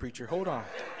excited, preacher. Hold on.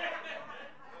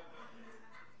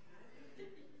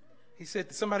 He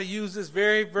said somebody used this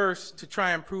very verse to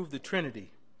try and prove the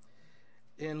Trinity.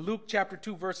 In Luke chapter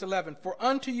 2, verse 11, for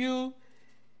unto you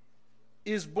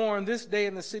is born this day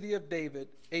in the city of David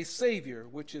a Savior,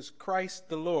 which is Christ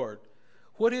the Lord.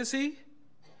 What is he?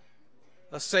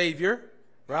 A Savior,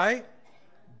 right?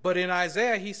 But in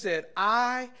Isaiah he said,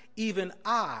 I, even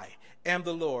I, am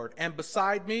the Lord, and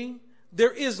beside me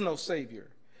there is no Savior.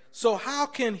 So how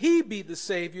can he be the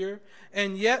Savior?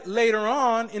 And yet later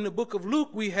on in the book of Luke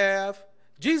we have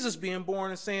Jesus being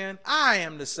born and saying, I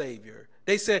am the Savior.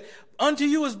 They said, unto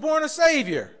you is born a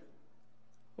Savior.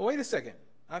 Well, wait a second.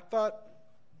 I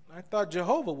thought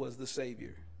Jehovah was the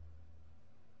Savior.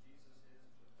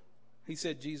 He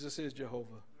said Jesus is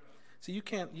Jehovah. See, you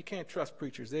can't trust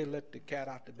preachers. They let the cat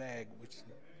out the bag.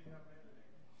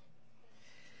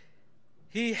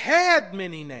 He had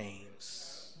many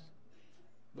names,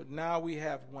 but now we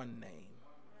have one name.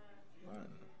 One.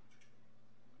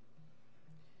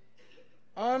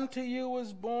 Unto you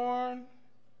was born.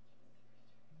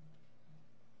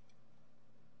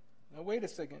 Now wait a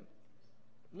second.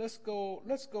 Let's go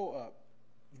up.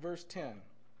 Verse 10.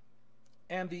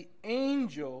 And the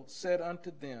angel said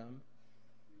unto them,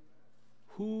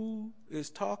 who is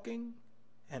talking?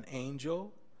 An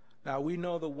angel. Now, we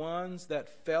know the ones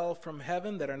that fell from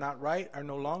heaven that are not right are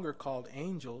no longer called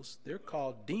angels. They're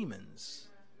called demons,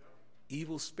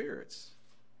 evil spirits.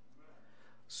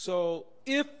 So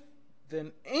if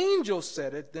an angel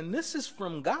said it, then this is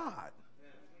from God.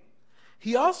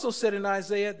 He also said in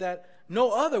Isaiah that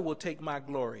no other will take my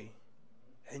glory.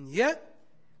 And yet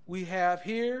we have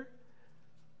here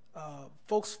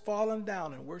folks falling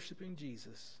down and worshiping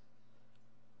Jesus.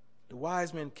 The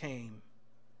wise men came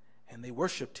and they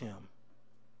worshiped him.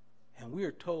 And we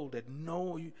are told that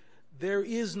there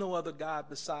is no other God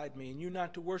beside me, and you're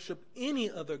not to worship any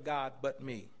other God but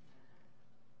me.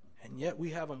 And yet we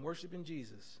have them worshiping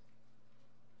Jesus.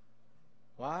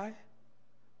 Why?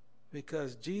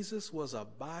 Because Jesus was a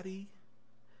body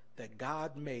that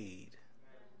God made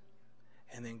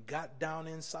and then got down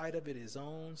inside of it his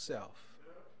own self.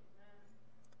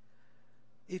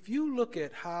 If you look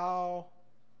at how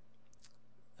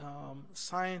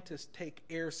scientists take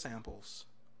air samples,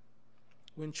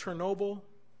 when Chernobyl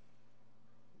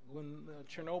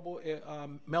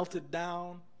melted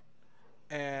down,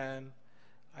 and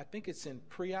I think it's in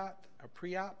Pripyat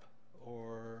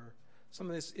or some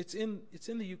of this, it's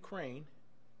in the Ukraine.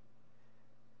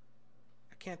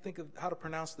 I can't think of how to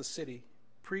pronounce the city.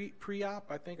 Pripyat,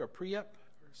 I think, or Pripyat,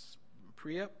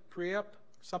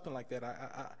 something like that.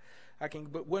 I can.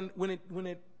 But when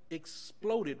it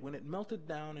exploded, when it melted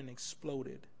down and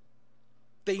exploded,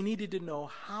 they needed to know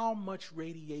how much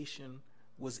radiation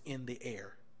was in the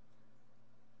air.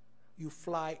 You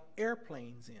fly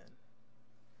airplanes in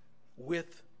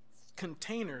with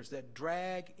containers that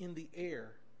drag in the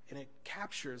air, and it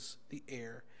captures the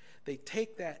air. They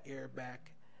take that air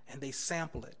back and they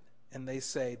sample it, and they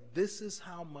say, this is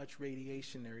how much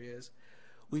radiation there is.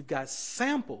 We've got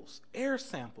samples, air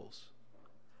samples.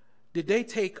 Did they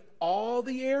take all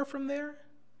the air from there?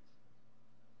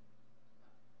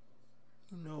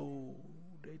 No,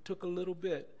 they took a little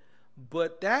bit.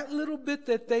 But that little bit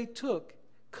that they took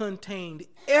contained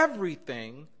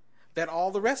everything that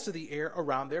all the rest of the air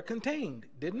around there contained,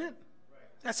 didn't it?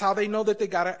 That's how they know that they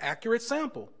got an accurate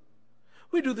sample.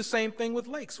 We do the same thing with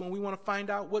lakes. When we want to find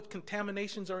out what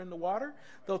contaminations are in the water,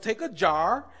 they'll take a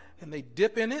jar and they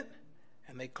dip in it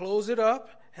and they close it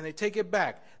up and they take it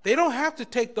back. They don't have to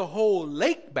take the whole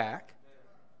lake back.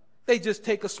 They just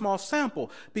take a small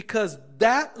sample, because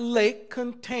that lake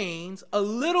contains a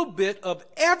little bit of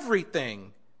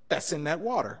everything that's in that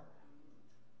water.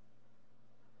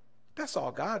 That's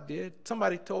all God did.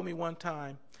 Somebody told me one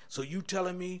time, so you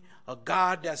telling me a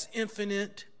God that's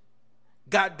infinite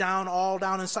got all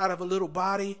down inside of a little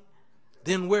body?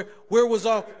 Then where was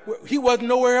all? He wasn't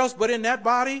nowhere else but in that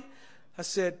body? I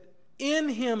said, in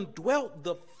him dwelt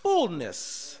the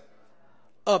fullness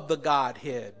of the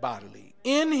Godhead bodily.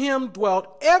 In him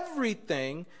dwelt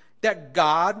everything that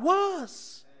God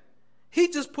was. He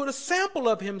just put a sample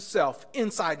of himself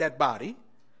inside that body.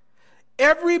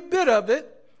 Every bit of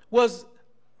it was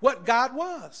what God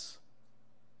was.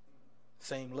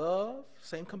 Same love,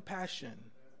 same compassion.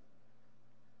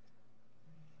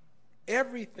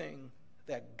 Everything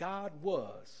that God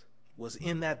was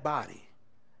in that body.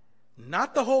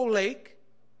 Not the whole lake,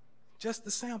 just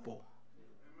the sample.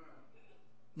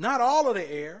 Not all of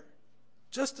the air,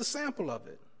 just a sample of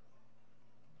it.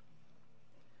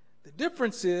 The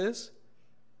difference is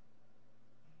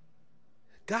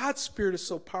God's Spirit is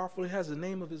so powerful, it has a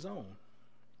name of his own.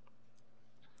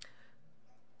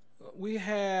 We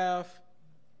have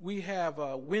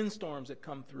windstorms that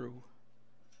come through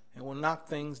and will knock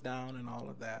things down and all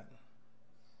of that.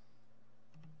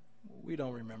 We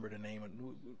don't remember the name of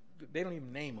it. They don't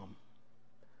even name them.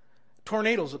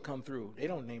 Tornadoes will come through. They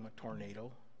don't name a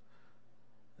tornado.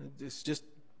 It's just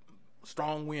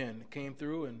strong wind came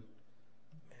through and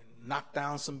knocked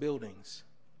down some buildings.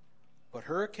 But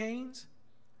hurricanes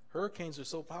are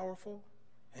so powerful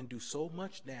and do so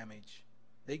much damage.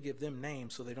 They give them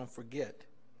names so they don't forget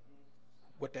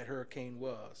what that hurricane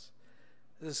was.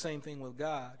 It's the same thing with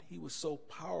God. He was so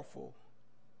powerful.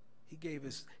 He gave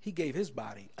his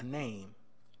body a name,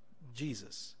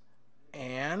 Jesus.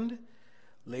 And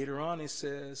later on it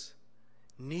says,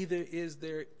 neither is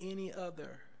there any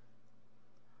other,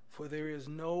 for there is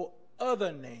no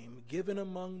other name given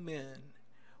among men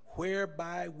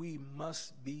whereby we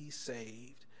must be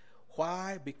saved.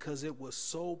 Why? Because it was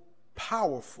so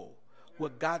powerful.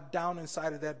 What got down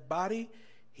inside of that body,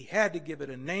 he had to give it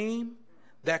a name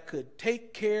that could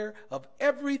take care of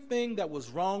everything that was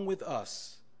wrong with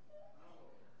us.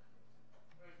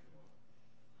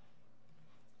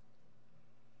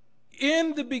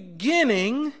 In the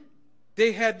beginning,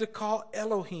 they had to call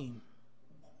Elohim.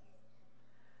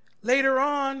 Later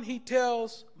on, he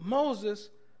tells Moses,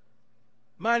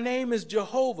 My name is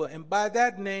Jehovah, and by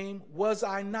that name was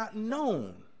I not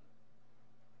known.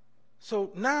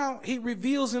 So now he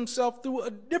reveals himself through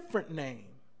a different name.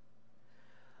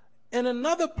 In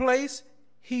another place,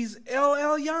 he's El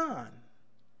Elyon.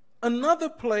 Another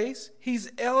place,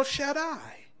 he's El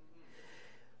Shaddai.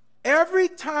 Every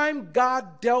time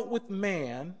God dealt with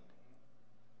man,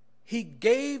 he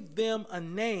gave them a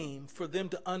name for them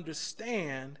to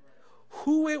understand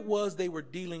who it was they were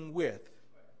dealing with.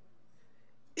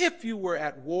 If you were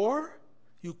at war,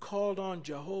 you called on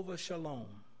Jehovah Shalom.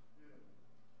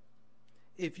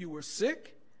 If you were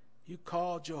sick, you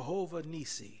called Jehovah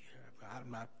Nisi.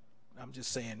 I'm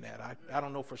just saying that. I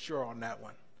don't know for sure on that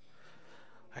one.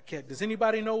 I can't. Does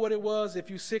anybody know what it was? If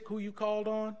you're sick, who you called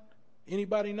on?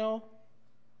 Anybody know?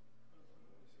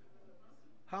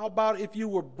 How about if you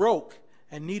were broke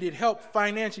and needed help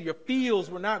financially? Your fields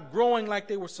were not growing like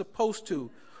they were supposed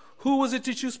to. Who was it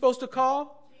that you're supposed to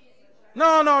call?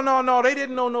 No. They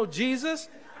didn't know no Jesus.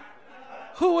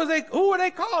 Who were they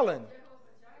calling?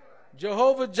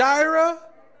 Jehovah Jireh.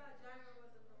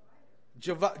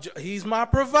 He's my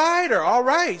provider. All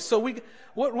right. So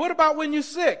what about when you're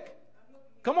sick?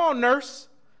 Come on, nurse.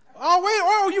 Oh, wait.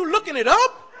 Oh, you looking it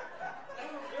up?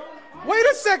 Wait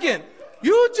a second.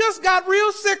 You just got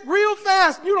real sick real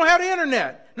fast. You don't have the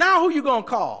internet. Now who you going to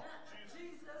call?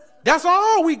 That's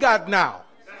all we got now.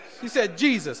 He said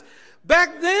Jesus.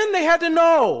 Back then they had to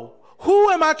know,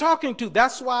 who am I talking to?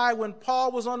 That's why when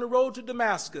Paul was on the road to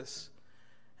Damascus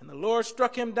and the Lord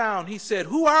struck him down, he said,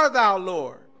 who art thou,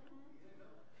 Lord?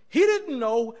 He didn't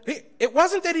know. It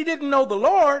wasn't that he didn't know the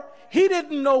Lord. He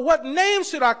didn't know what name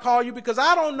should I call you because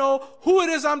I don't know who it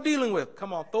is I'm dealing with.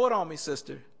 Come on, throw it on me,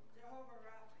 sister.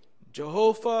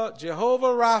 Jehovah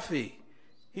Raphi.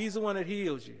 He's the one that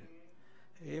heals you.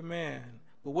 Amen.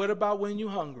 But what about when you're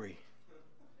hungry?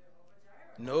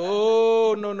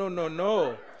 No.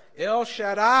 El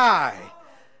Shaddai.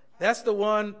 That's the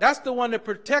one that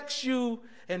protects you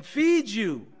and feeds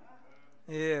you.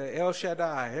 Yeah, El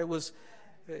Shaddai. It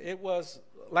was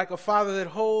like a father that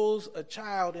holds a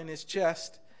child in his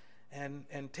chest and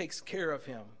takes care of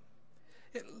him.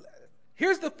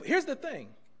 Here's the thing.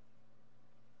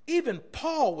 Even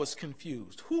Paul was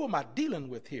confused. Who am I dealing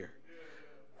with here?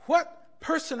 What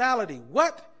personality?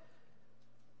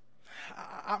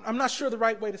 I'm not sure the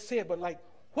right way to say it, but like,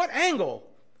 what angle?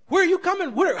 Where are you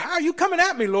coming? How are you coming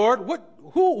at me, Lord?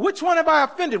 Which one have I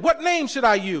offended? What name should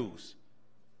I use?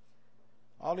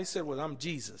 All he said was, I'm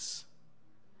Jesus.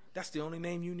 That's the only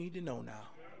name you need to know now.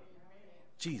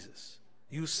 Jesus.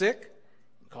 You sick?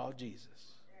 Call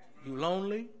Jesus. You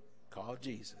lonely? Call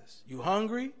Jesus. You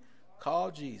hungry?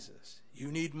 Call Jesus.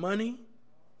 You need money?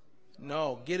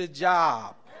 No, get a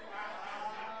job.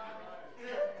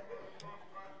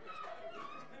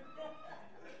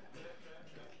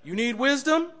 You need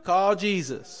wisdom? Call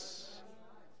Jesus.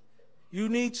 You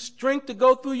need strength to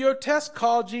go through your test?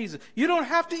 Call Jesus. You don't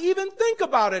have to even think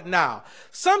about it now.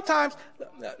 Sometimes,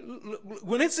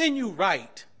 when it's in you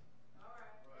right.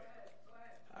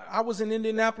 I was in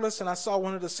Indianapolis and I saw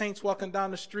one of the saints walking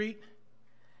down the street,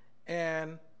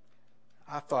 and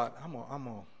I thought, I'm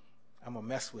gonna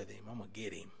mess with him. I'm gonna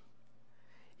get him.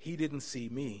 He didn't see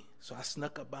me, so I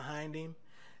snuck up behind him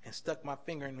and stuck my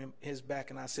finger in his back,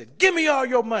 and I said, give me all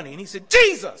your money. And he said,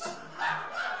 Jesus.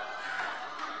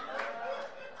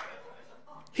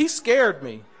 He scared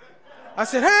me. I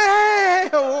said,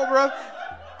 hey, oh, brother,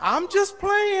 I'm just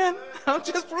playing.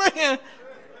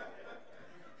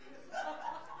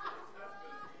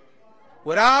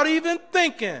 Without even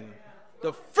thinking,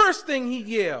 the first thing he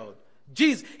yelled,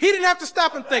 Jesus. He didn't have to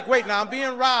stop and think, wait, now I'm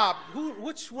being robbed.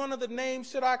 Which one of the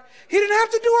names should I? He didn't have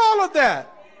to do all of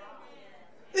that.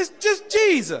 It's just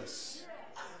Jesus.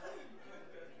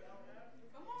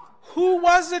 Who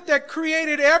was it that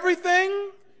created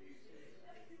everything?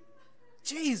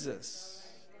 Jesus.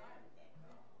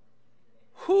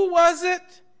 Who was it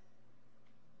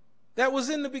that was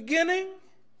in the beginning?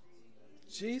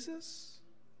 Jesus.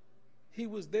 He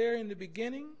was there in the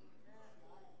beginning.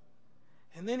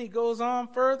 And then he goes on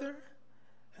further,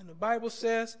 and the Bible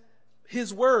says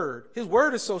his word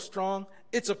is so strong,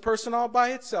 it's a person all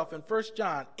by itself. In 1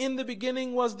 John, in the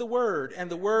beginning was the Word,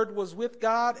 and the Word was with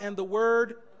God, and the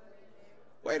Word,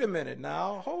 wait a minute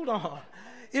now, hold on.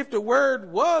 If the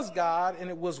Word was God and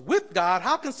it was with God,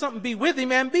 how can something be with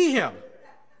him and be him?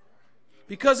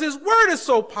 Because his word is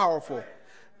so powerful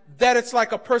that it's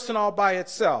like a person all by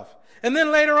itself. And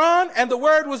then later on, and the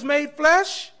Word was made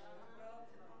flesh.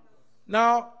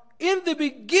 Now, in the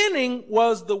beginning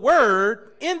was the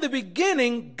Word. In the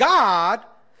beginning, God.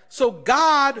 So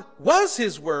God was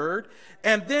his Word.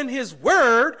 And then his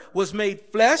Word was made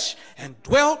flesh and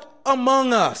dwelt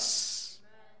among us.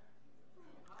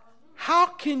 How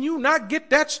can you not get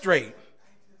that straight?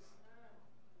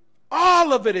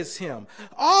 All of it is him.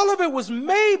 All of it was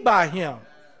made by him.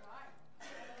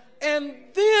 And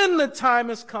then the time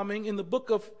is coming in the book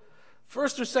of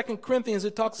 1st or 2nd Corinthians,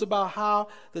 it talks about how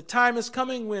the time is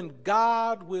coming when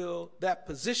that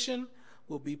position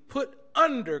will be put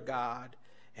under God,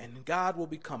 and God will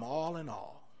become all in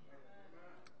all.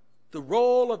 The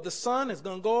role of the Son is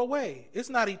going to go away. It's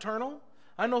not eternal.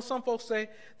 I know some folks say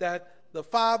that the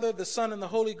Father, the Son, and the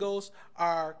Holy Ghost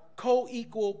are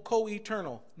co-equal,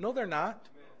 co-eternal. No, they're not.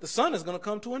 The Son is going to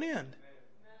come to an end.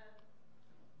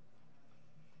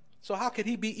 So how could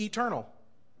he be eternal?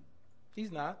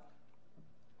 He's not.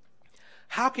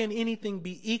 How can anything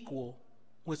be equal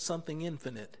with something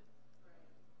infinite?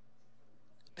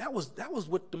 That was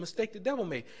what the mistake the devil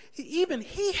made. Even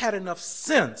he had enough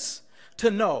sense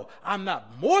to know, I'm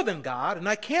not more than God, and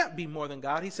I can't be more than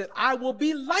God. He said, I will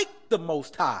be like the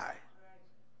Most High.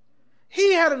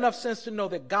 He had enough sense to know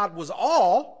that God was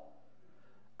all.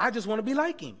 I just want to be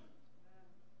like him.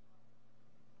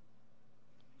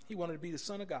 He wanted to be the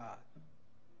Son of God.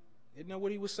 Isn't that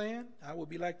what he was saying? I will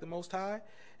be like the Most High.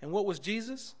 And what was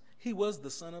Jesus? He was the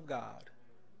Son of God.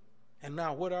 And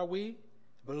now what are we?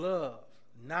 Beloved.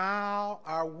 Now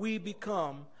are we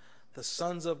become the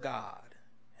sons of God.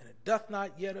 And it doth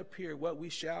not yet appear what we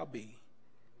shall be.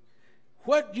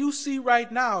 What you see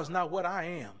right now is not what I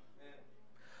am.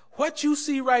 What you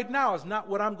see right now is not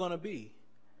what I'm going to be.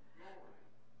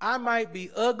 I might be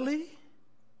ugly.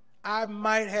 I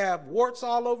might have warts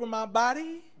all over my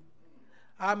body.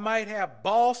 I might have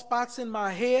bald spots in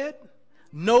my head,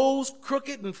 nose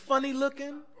crooked and funny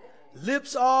looking,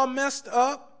 lips all messed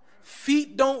up,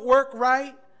 feet don't work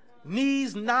right,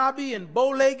 knees knobby and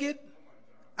bow-legged.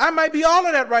 I might be all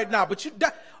of that right now, but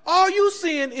all you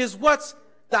seeing is what's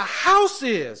the house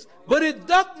is, but it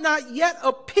doth not yet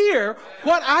appear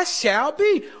what I shall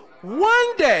be.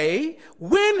 One day,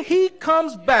 when he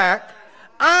comes back,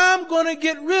 I'm going to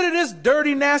get rid of this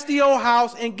dirty, nasty old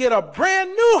house and get a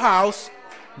brand new house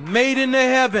made in the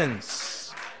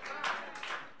heavens.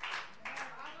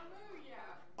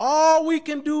 All we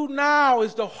can do now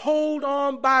is to hold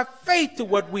on by faith to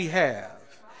what we have.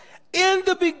 In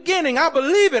the beginning, I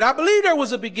believe it. I believe there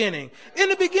was a beginning. In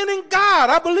the beginning, God.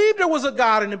 I believe there was a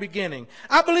God in the beginning.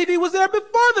 I believe he was there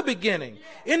before the beginning.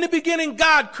 In the beginning,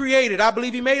 God created. I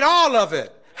believe he made all of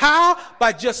it. How?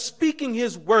 By just speaking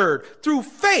his word. Through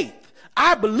faith,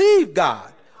 I believe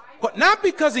God. But not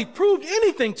because he proved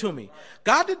anything to me.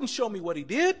 God didn't show me what he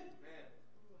did.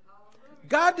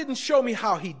 God didn't show me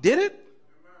how he did it.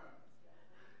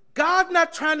 God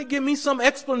not trying to give me some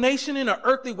explanation in an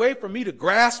earthly way for me to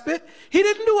grasp it. He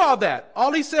didn't do all that.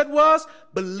 All he said was,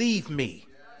 believe me.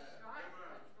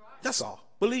 That's all.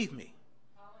 Believe me.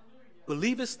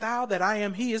 Believest thou that I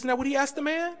am he? Isn't that what he asked the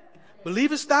man?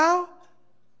 Believest thou?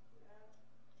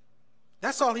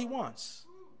 That's all he wants.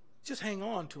 Just hang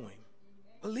on to him.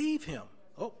 Believe him.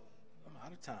 Oh, I'm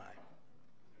out of time.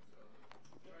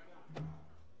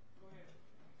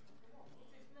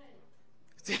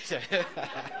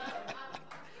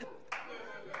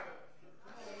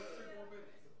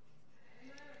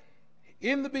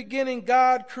 In the beginning,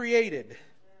 God created.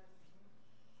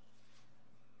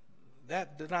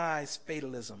 That denies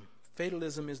fatalism.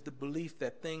 Fatalism is the belief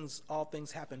that all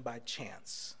things happen by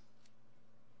chance.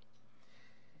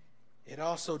 It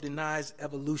also denies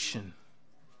evolution,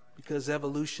 because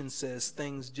evolution says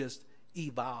things just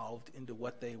evolved into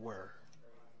what they were.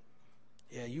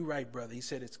 Yeah, you're right, brother. He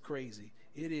said it's crazy.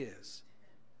 It is.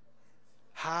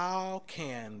 How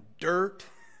can dirt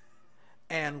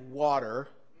and water,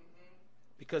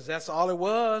 because that's all it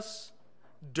was,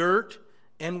 dirt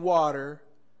and water,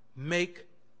 make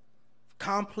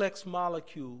complex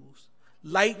molecules,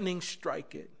 lightning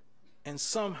strike it, and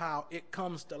somehow it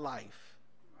comes to life?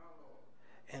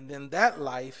 And then that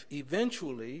life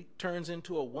eventually turns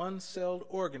into a one-celled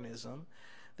organism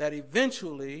that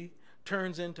eventually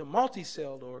turns into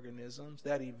multi-celled organisms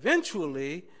that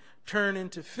eventually turn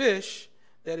into fish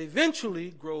that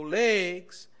eventually grow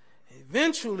legs,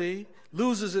 eventually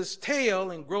loses its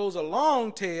tail and grows a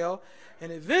long tail,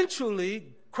 and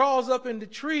eventually crawls up into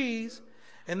trees,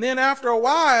 and then after a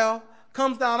while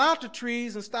comes down out the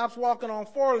trees and stops walking on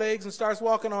 4 legs and starts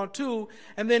walking on 2,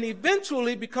 and then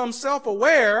eventually becomes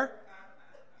self-aware,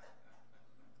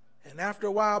 and after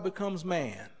a while becomes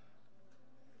man.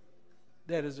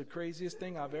 That is the craziest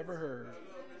thing I've ever heard.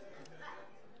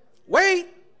 Wait.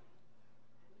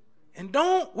 And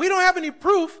we don't have any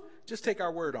proof. Just take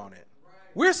our word on it.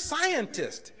 We're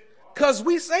scientists because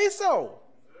we say so.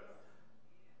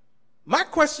 My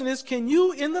question is, can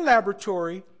you in the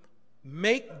laboratory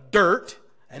make dirt,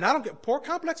 and I don't care, pour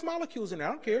complex molecules in there,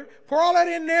 I don't care. Pour all that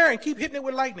in there and keep hitting it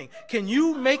with lightning. Can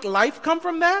you make life come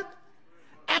from that?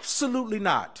 Absolutely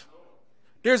not.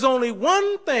 There's only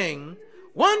one thing,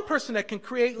 one person that can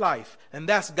create life, and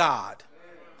that's God.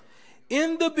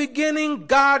 In the beginning,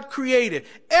 God created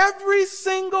every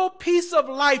single piece of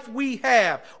life we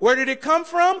have. Where did it come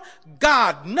from?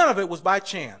 God. None of it was by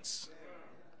chance.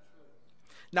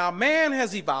 Now, man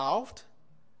has evolved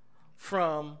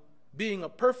from being a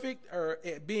perfect or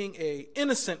being an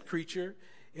innocent creature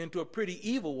into a pretty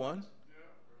evil one.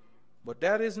 But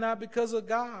that is not because of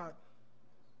God.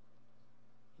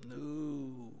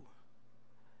 No.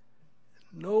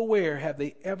 Nowhere have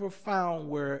they ever found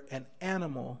where an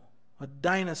animal, a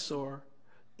dinosaur,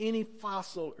 any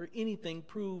fossil or anything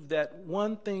proved that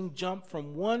one thing jumped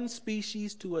from one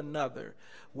species to another,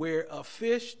 where a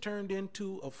fish turned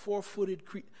into a four-footed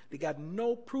creature. They got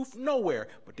no proof nowhere,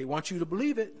 but they want you to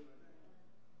believe it.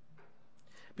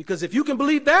 Because if you can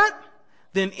believe that,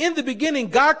 then in the beginning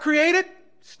God created,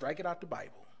 strike it out the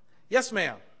Bible. Yes,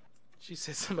 ma'am. She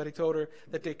said somebody told her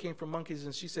that they came from monkeys,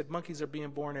 and she said monkeys are being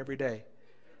born every day.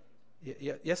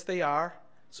 Yes, they are.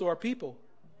 So are people.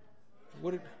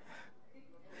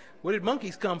 Where did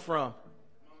monkeys come from?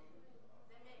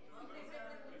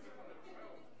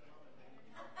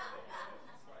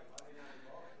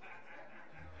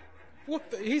 Well,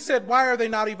 he said, why are they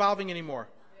not evolving anymore?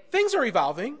 Things are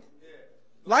evolving.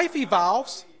 Life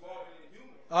evolves.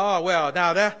 Oh, well,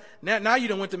 now you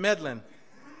done went to meddling.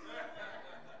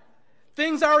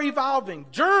 Things are evolving.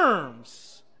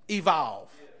 Germs evolve.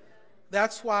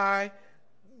 That's why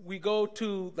we go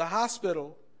to the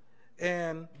hospital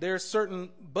and there's certain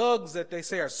bugs that they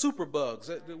say are super bugs.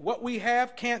 What we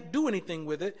have can't do anything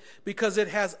with it because it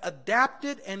has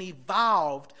adapted and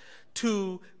evolved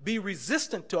to be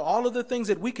resistant to all of the things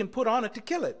that we can put on it to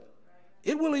kill it.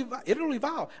 It'll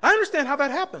evolve. I understand how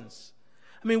that happens.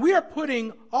 I mean, we are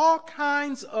putting all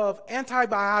kinds of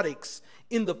antibiotics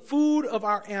in the food of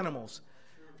our animals.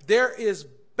 There is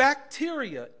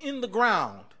bacteria in the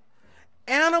ground.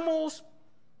 Animals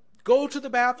go to the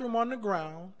bathroom on the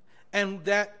ground, and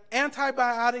that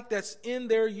antibiotic that's in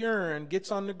their urine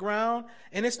gets on the ground,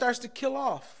 and it starts to kill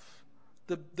off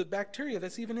the bacteria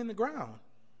that's even in the ground.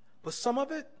 But some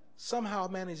of it somehow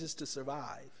manages to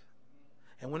survive.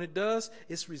 And when it does,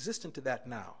 it's resistant to that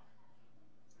now.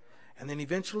 And then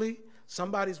eventually,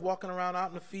 somebody's walking around out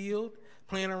in the field,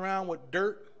 playing around with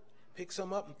dirt, pick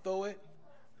some up and throw it,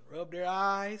 rub their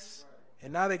eyes,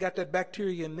 and now they got that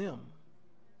bacteria in them.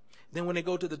 Then when they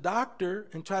go to the doctor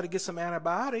and try to get some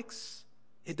antibiotics,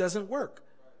 it doesn't work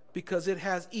because it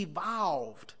has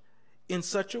evolved in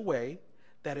such a way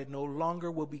that it no longer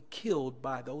will be killed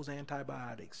by those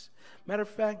antibiotics. Matter of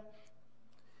fact,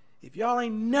 if y'all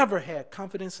ain't never had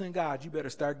confidence in God, you better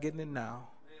start getting it now.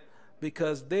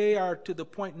 Because they are to the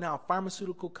point now,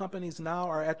 pharmaceutical companies now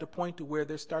are at the point to where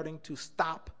they're starting to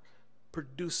stop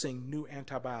producing new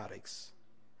antibiotics.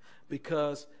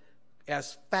 Because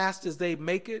as fast as they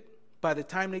make it, by the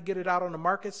time they get it out on the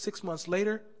market, 6 months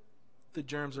later, the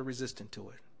germs are resistant to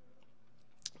it.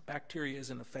 Bacteria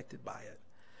isn't affected by it.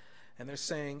 And they're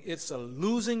saying it's a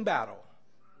losing battle.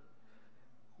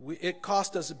 It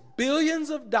cost us billions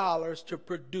of dollars to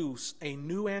produce a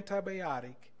new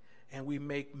antibiotic, and we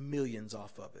make millions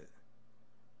off of it.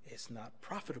 It's not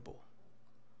profitable.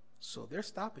 So they're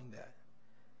stopping that.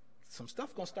 Some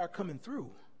stuff going to start coming through.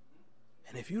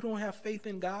 And if you don't have faith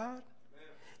in God,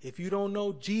 if you don't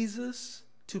know Jesus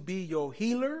to be your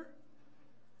healer,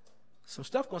 some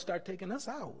stuff going to start taking us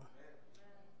out.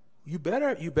 You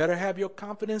better have your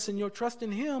confidence and your trust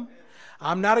in him.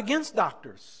 I'm not against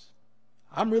doctors.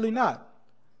 I'm really not.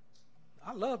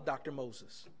 I love Dr.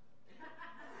 Moses.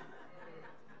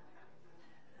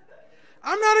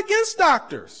 I'm not against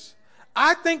doctors.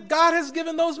 I think God has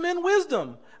given those men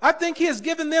wisdom. I think he has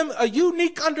given them a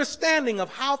unique understanding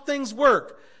of how things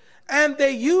work. And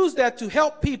they use that to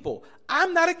help people.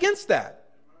 I'm not against that.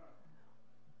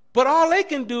 But all they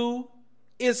can do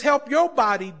is help your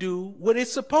body do what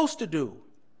it's supposed to do.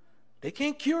 They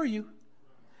can't cure you.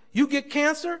 You get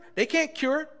cancer, they can't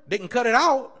cure it. They can cut it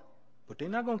out, but they're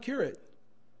not going to cure it.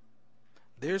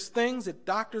 There's things that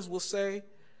doctors will say,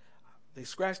 they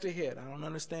scratch their head. I don't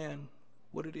understand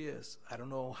what it is. I don't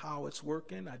know how it's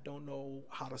working. I don't know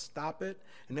how to stop it.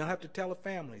 And they'll have to tell the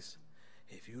families,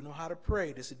 if you know how to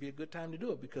pray, this would be a good time to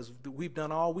do it because we've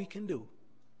done all we can do.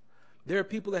 There are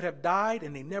people that have died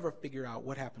and they never figure out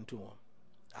what happened to them.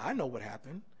 I know what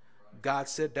happened. God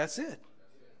said, that's it.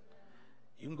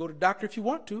 You can go to the doctor if you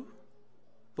want to.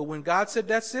 But when God said,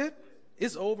 that's it,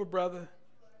 it's over, brother.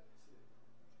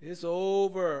 It's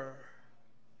over.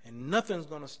 And nothing's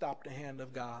going to stop the hand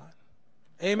of God.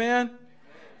 Amen?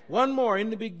 One more.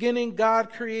 In the beginning,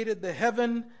 God created the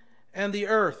heaven and the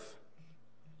earth.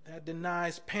 That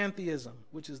denies pantheism,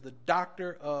 which is the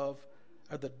doctrine of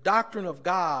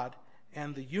God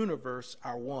and the universe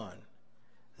are one.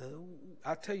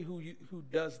 I'll tell you who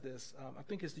does this. I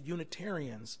think it's the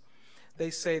Unitarians. They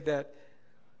say that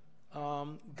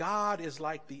God is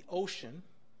like the ocean,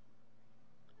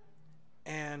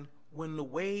 and when the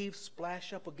waves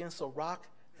splash up against a rock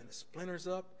and it splinters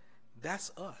up,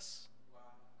 that's us.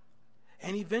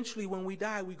 And eventually when we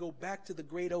die, we go back to the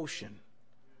great ocean,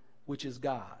 which is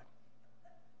God.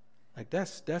 Like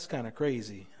that's kind of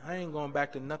crazy. I ain't going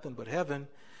back to nothing but heaven,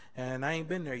 and I ain't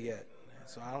been there yet.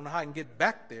 So I don't know how I can get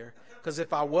back there, because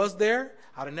if I was there,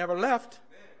 I'd have never left.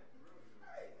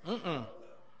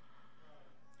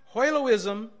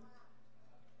 Hoiloism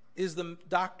is the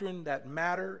doctrine that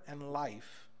matter and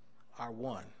life are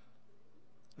one.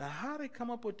 Now, how they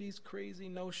come up with these crazy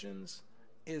notions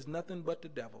is nothing but the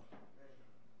devil.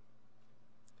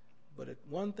 But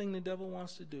one thing the devil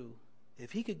wants to do,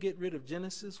 if he could get rid of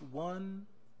Genesis 1,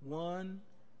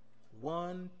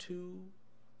 2,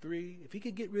 3, if he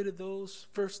could get rid of those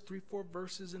first 3-4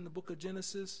 verses in the book of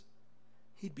Genesis,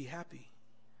 he'd be happy.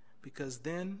 Because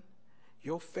then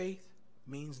your faith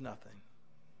means nothing.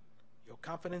 Your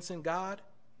confidence in God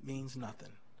means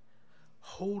nothing.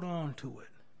 Hold on to it.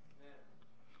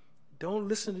 Don't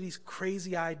listen to these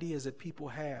crazy ideas that people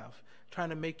have, trying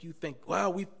to make you think,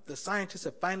 well, the scientists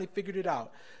have finally figured it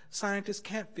out. Scientists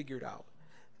can't figure it out.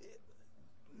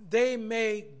 They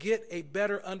may get a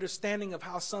better understanding of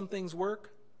how some things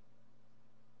work,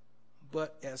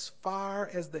 but as far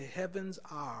as the heavens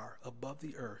are above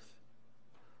the earth,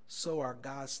 so are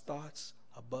God's thoughts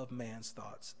above man's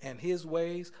thoughts, and his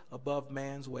ways above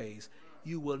man's ways.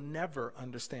 You will never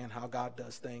understand how God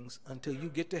does things until you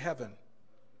get to heaven.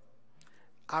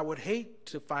 I would hate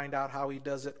to find out how he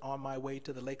does it on my way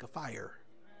to the lake of fire.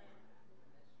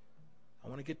 I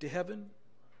want to get to heaven,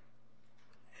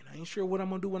 and I ain't sure what I'm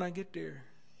going to do when I get there.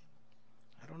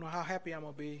 I don't know how happy I'm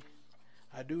going to be.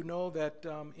 I do know that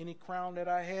any crown that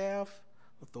I have,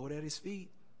 I'll throw it at his feet.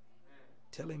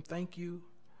 Tell him thank you.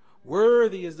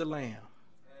 Worthy is the Lamb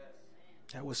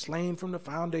that was slain from the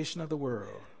foundation of the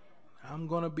world. I'm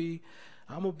gonna be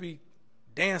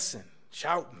dancing,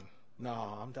 shouting. No,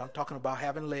 I'm talking about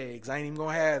having legs. I ain't even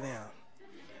gonna have them.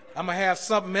 I'm gonna have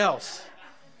something else,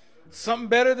 something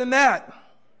better than that.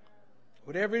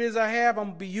 Whatever it is I have, I'm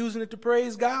gonna be using it to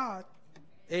praise God.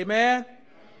 Amen.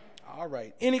 All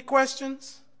right. Any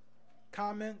questions,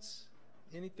 comments,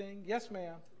 anything? Yes,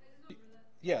 ma'am.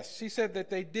 Yes, she said that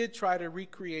they did try to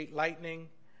recreate lightning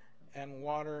and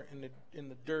water in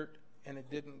the dirt, and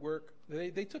it didn't work.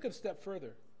 They took it a step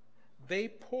further. They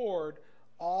poured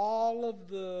all of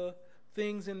the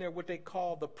things in there, what they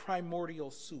call the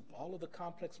primordial soup, all of the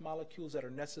complex molecules that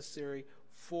are necessary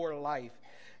for life,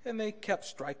 and they kept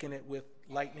striking it with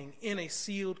lightning in a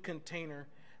sealed container.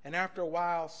 And after a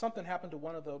while, something happened to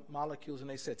one of the molecules, and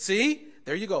they said, see,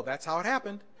 there you go, that's how it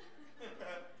happened.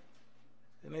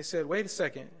 And they said, wait a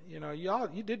second,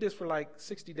 you did this for like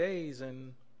 60 days,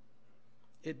 and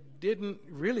it didn't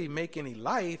really make any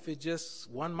life. It just,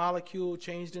 one molecule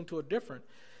changed into a different.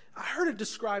 I heard it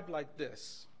described like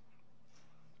this.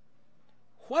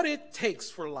 What it takes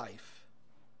for life.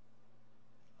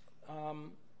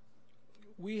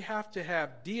 We have to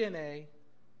have DNA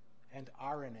and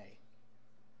RNA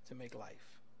to make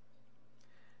life.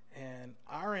 And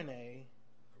RNA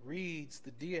reads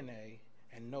the DNA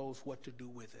and knows what to do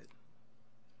with it.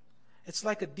 It's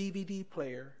like a DVD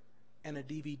player and a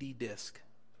DVD disc.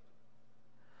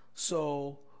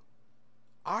 So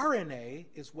RNA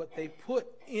is what they put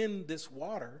in this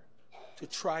water to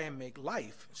try and make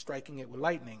life, striking it with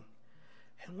lightning.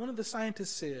 And one of the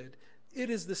scientists said, it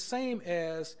is the same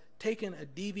as taking a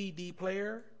DVD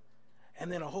player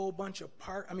and then a whole bunch of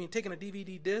taking a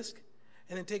DVD disc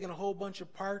and then taking a whole bunch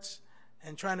of parts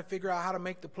and trying to figure out how to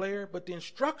make the player, but the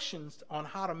instructions on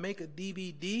how to make a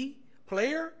DVD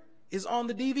player is on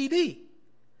the DVD.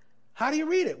 How do you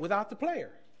read it without the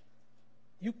player?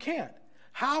 You can't.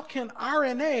 How can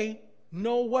RNA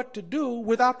know what to do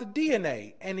without the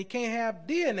DNA? And he can't have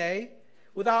DNA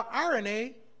without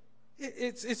RNA.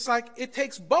 It's like it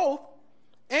takes both,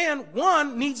 and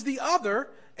one needs the other,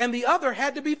 and the other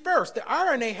had to be first. The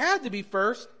RNA had to be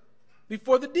first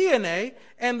before the DNA,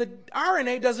 and the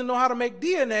RNA doesn't know how to make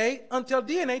DNA until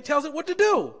DNA tells it what to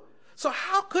do. So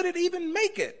how could it even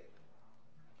make it?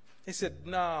 They said,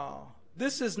 no,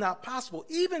 this is not possible.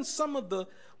 Even some of the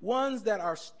ones that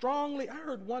are strongly, I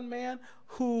heard one man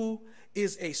who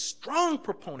is a strong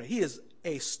proponent. He is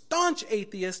a staunch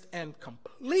atheist and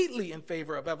completely in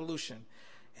favor of evolution.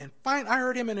 And I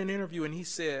heard him in an interview, and he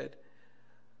said,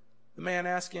 the man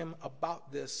asked him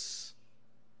about this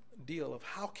deal of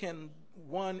how can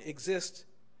one exist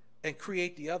and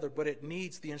create the other, but it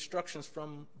needs the instructions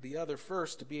from the other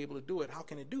first to be able to do it. How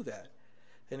can it do that?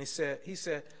 And he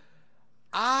said,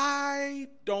 I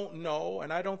don't know,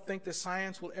 and I don't think that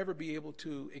science will ever be able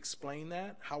to explain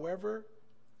that. However,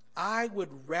 I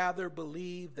would rather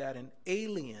believe that an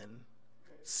alien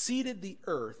seeded the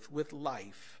earth with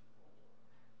life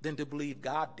than to believe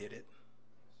God did it.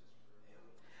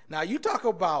 Now, you talk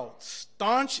about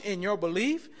staunch in your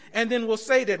belief, and then we'll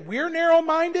say that we're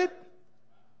narrow-minded?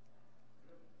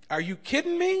 Are you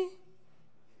kidding me?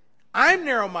 I'm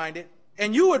narrow-minded,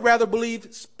 and you would rather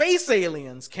believe space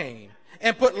aliens came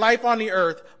and put life on the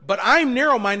earth, but I'm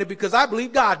narrow-minded because I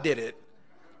believe God did it.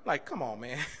 Like, come on,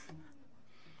 man.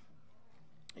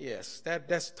 Yes,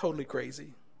 that's totally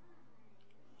crazy.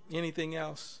 Anything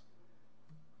else?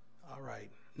 All right.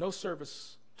 No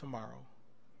service tomorrow.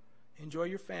 Enjoy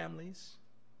your families,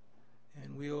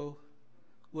 and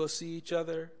we'll see each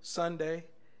other Sunday.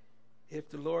 If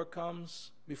the Lord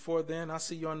comes before then, I'll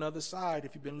see you on the other side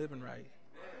if you've been living right.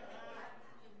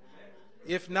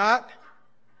 If not,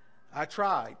 I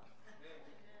tried.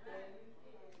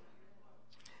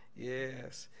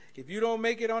 Yes. If you don't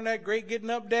make it on that great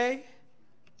getting up day,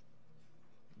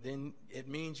 then it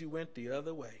means you went the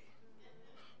other way.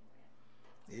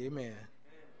 Amen.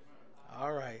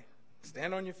 All right.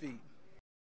 Stand on your feet.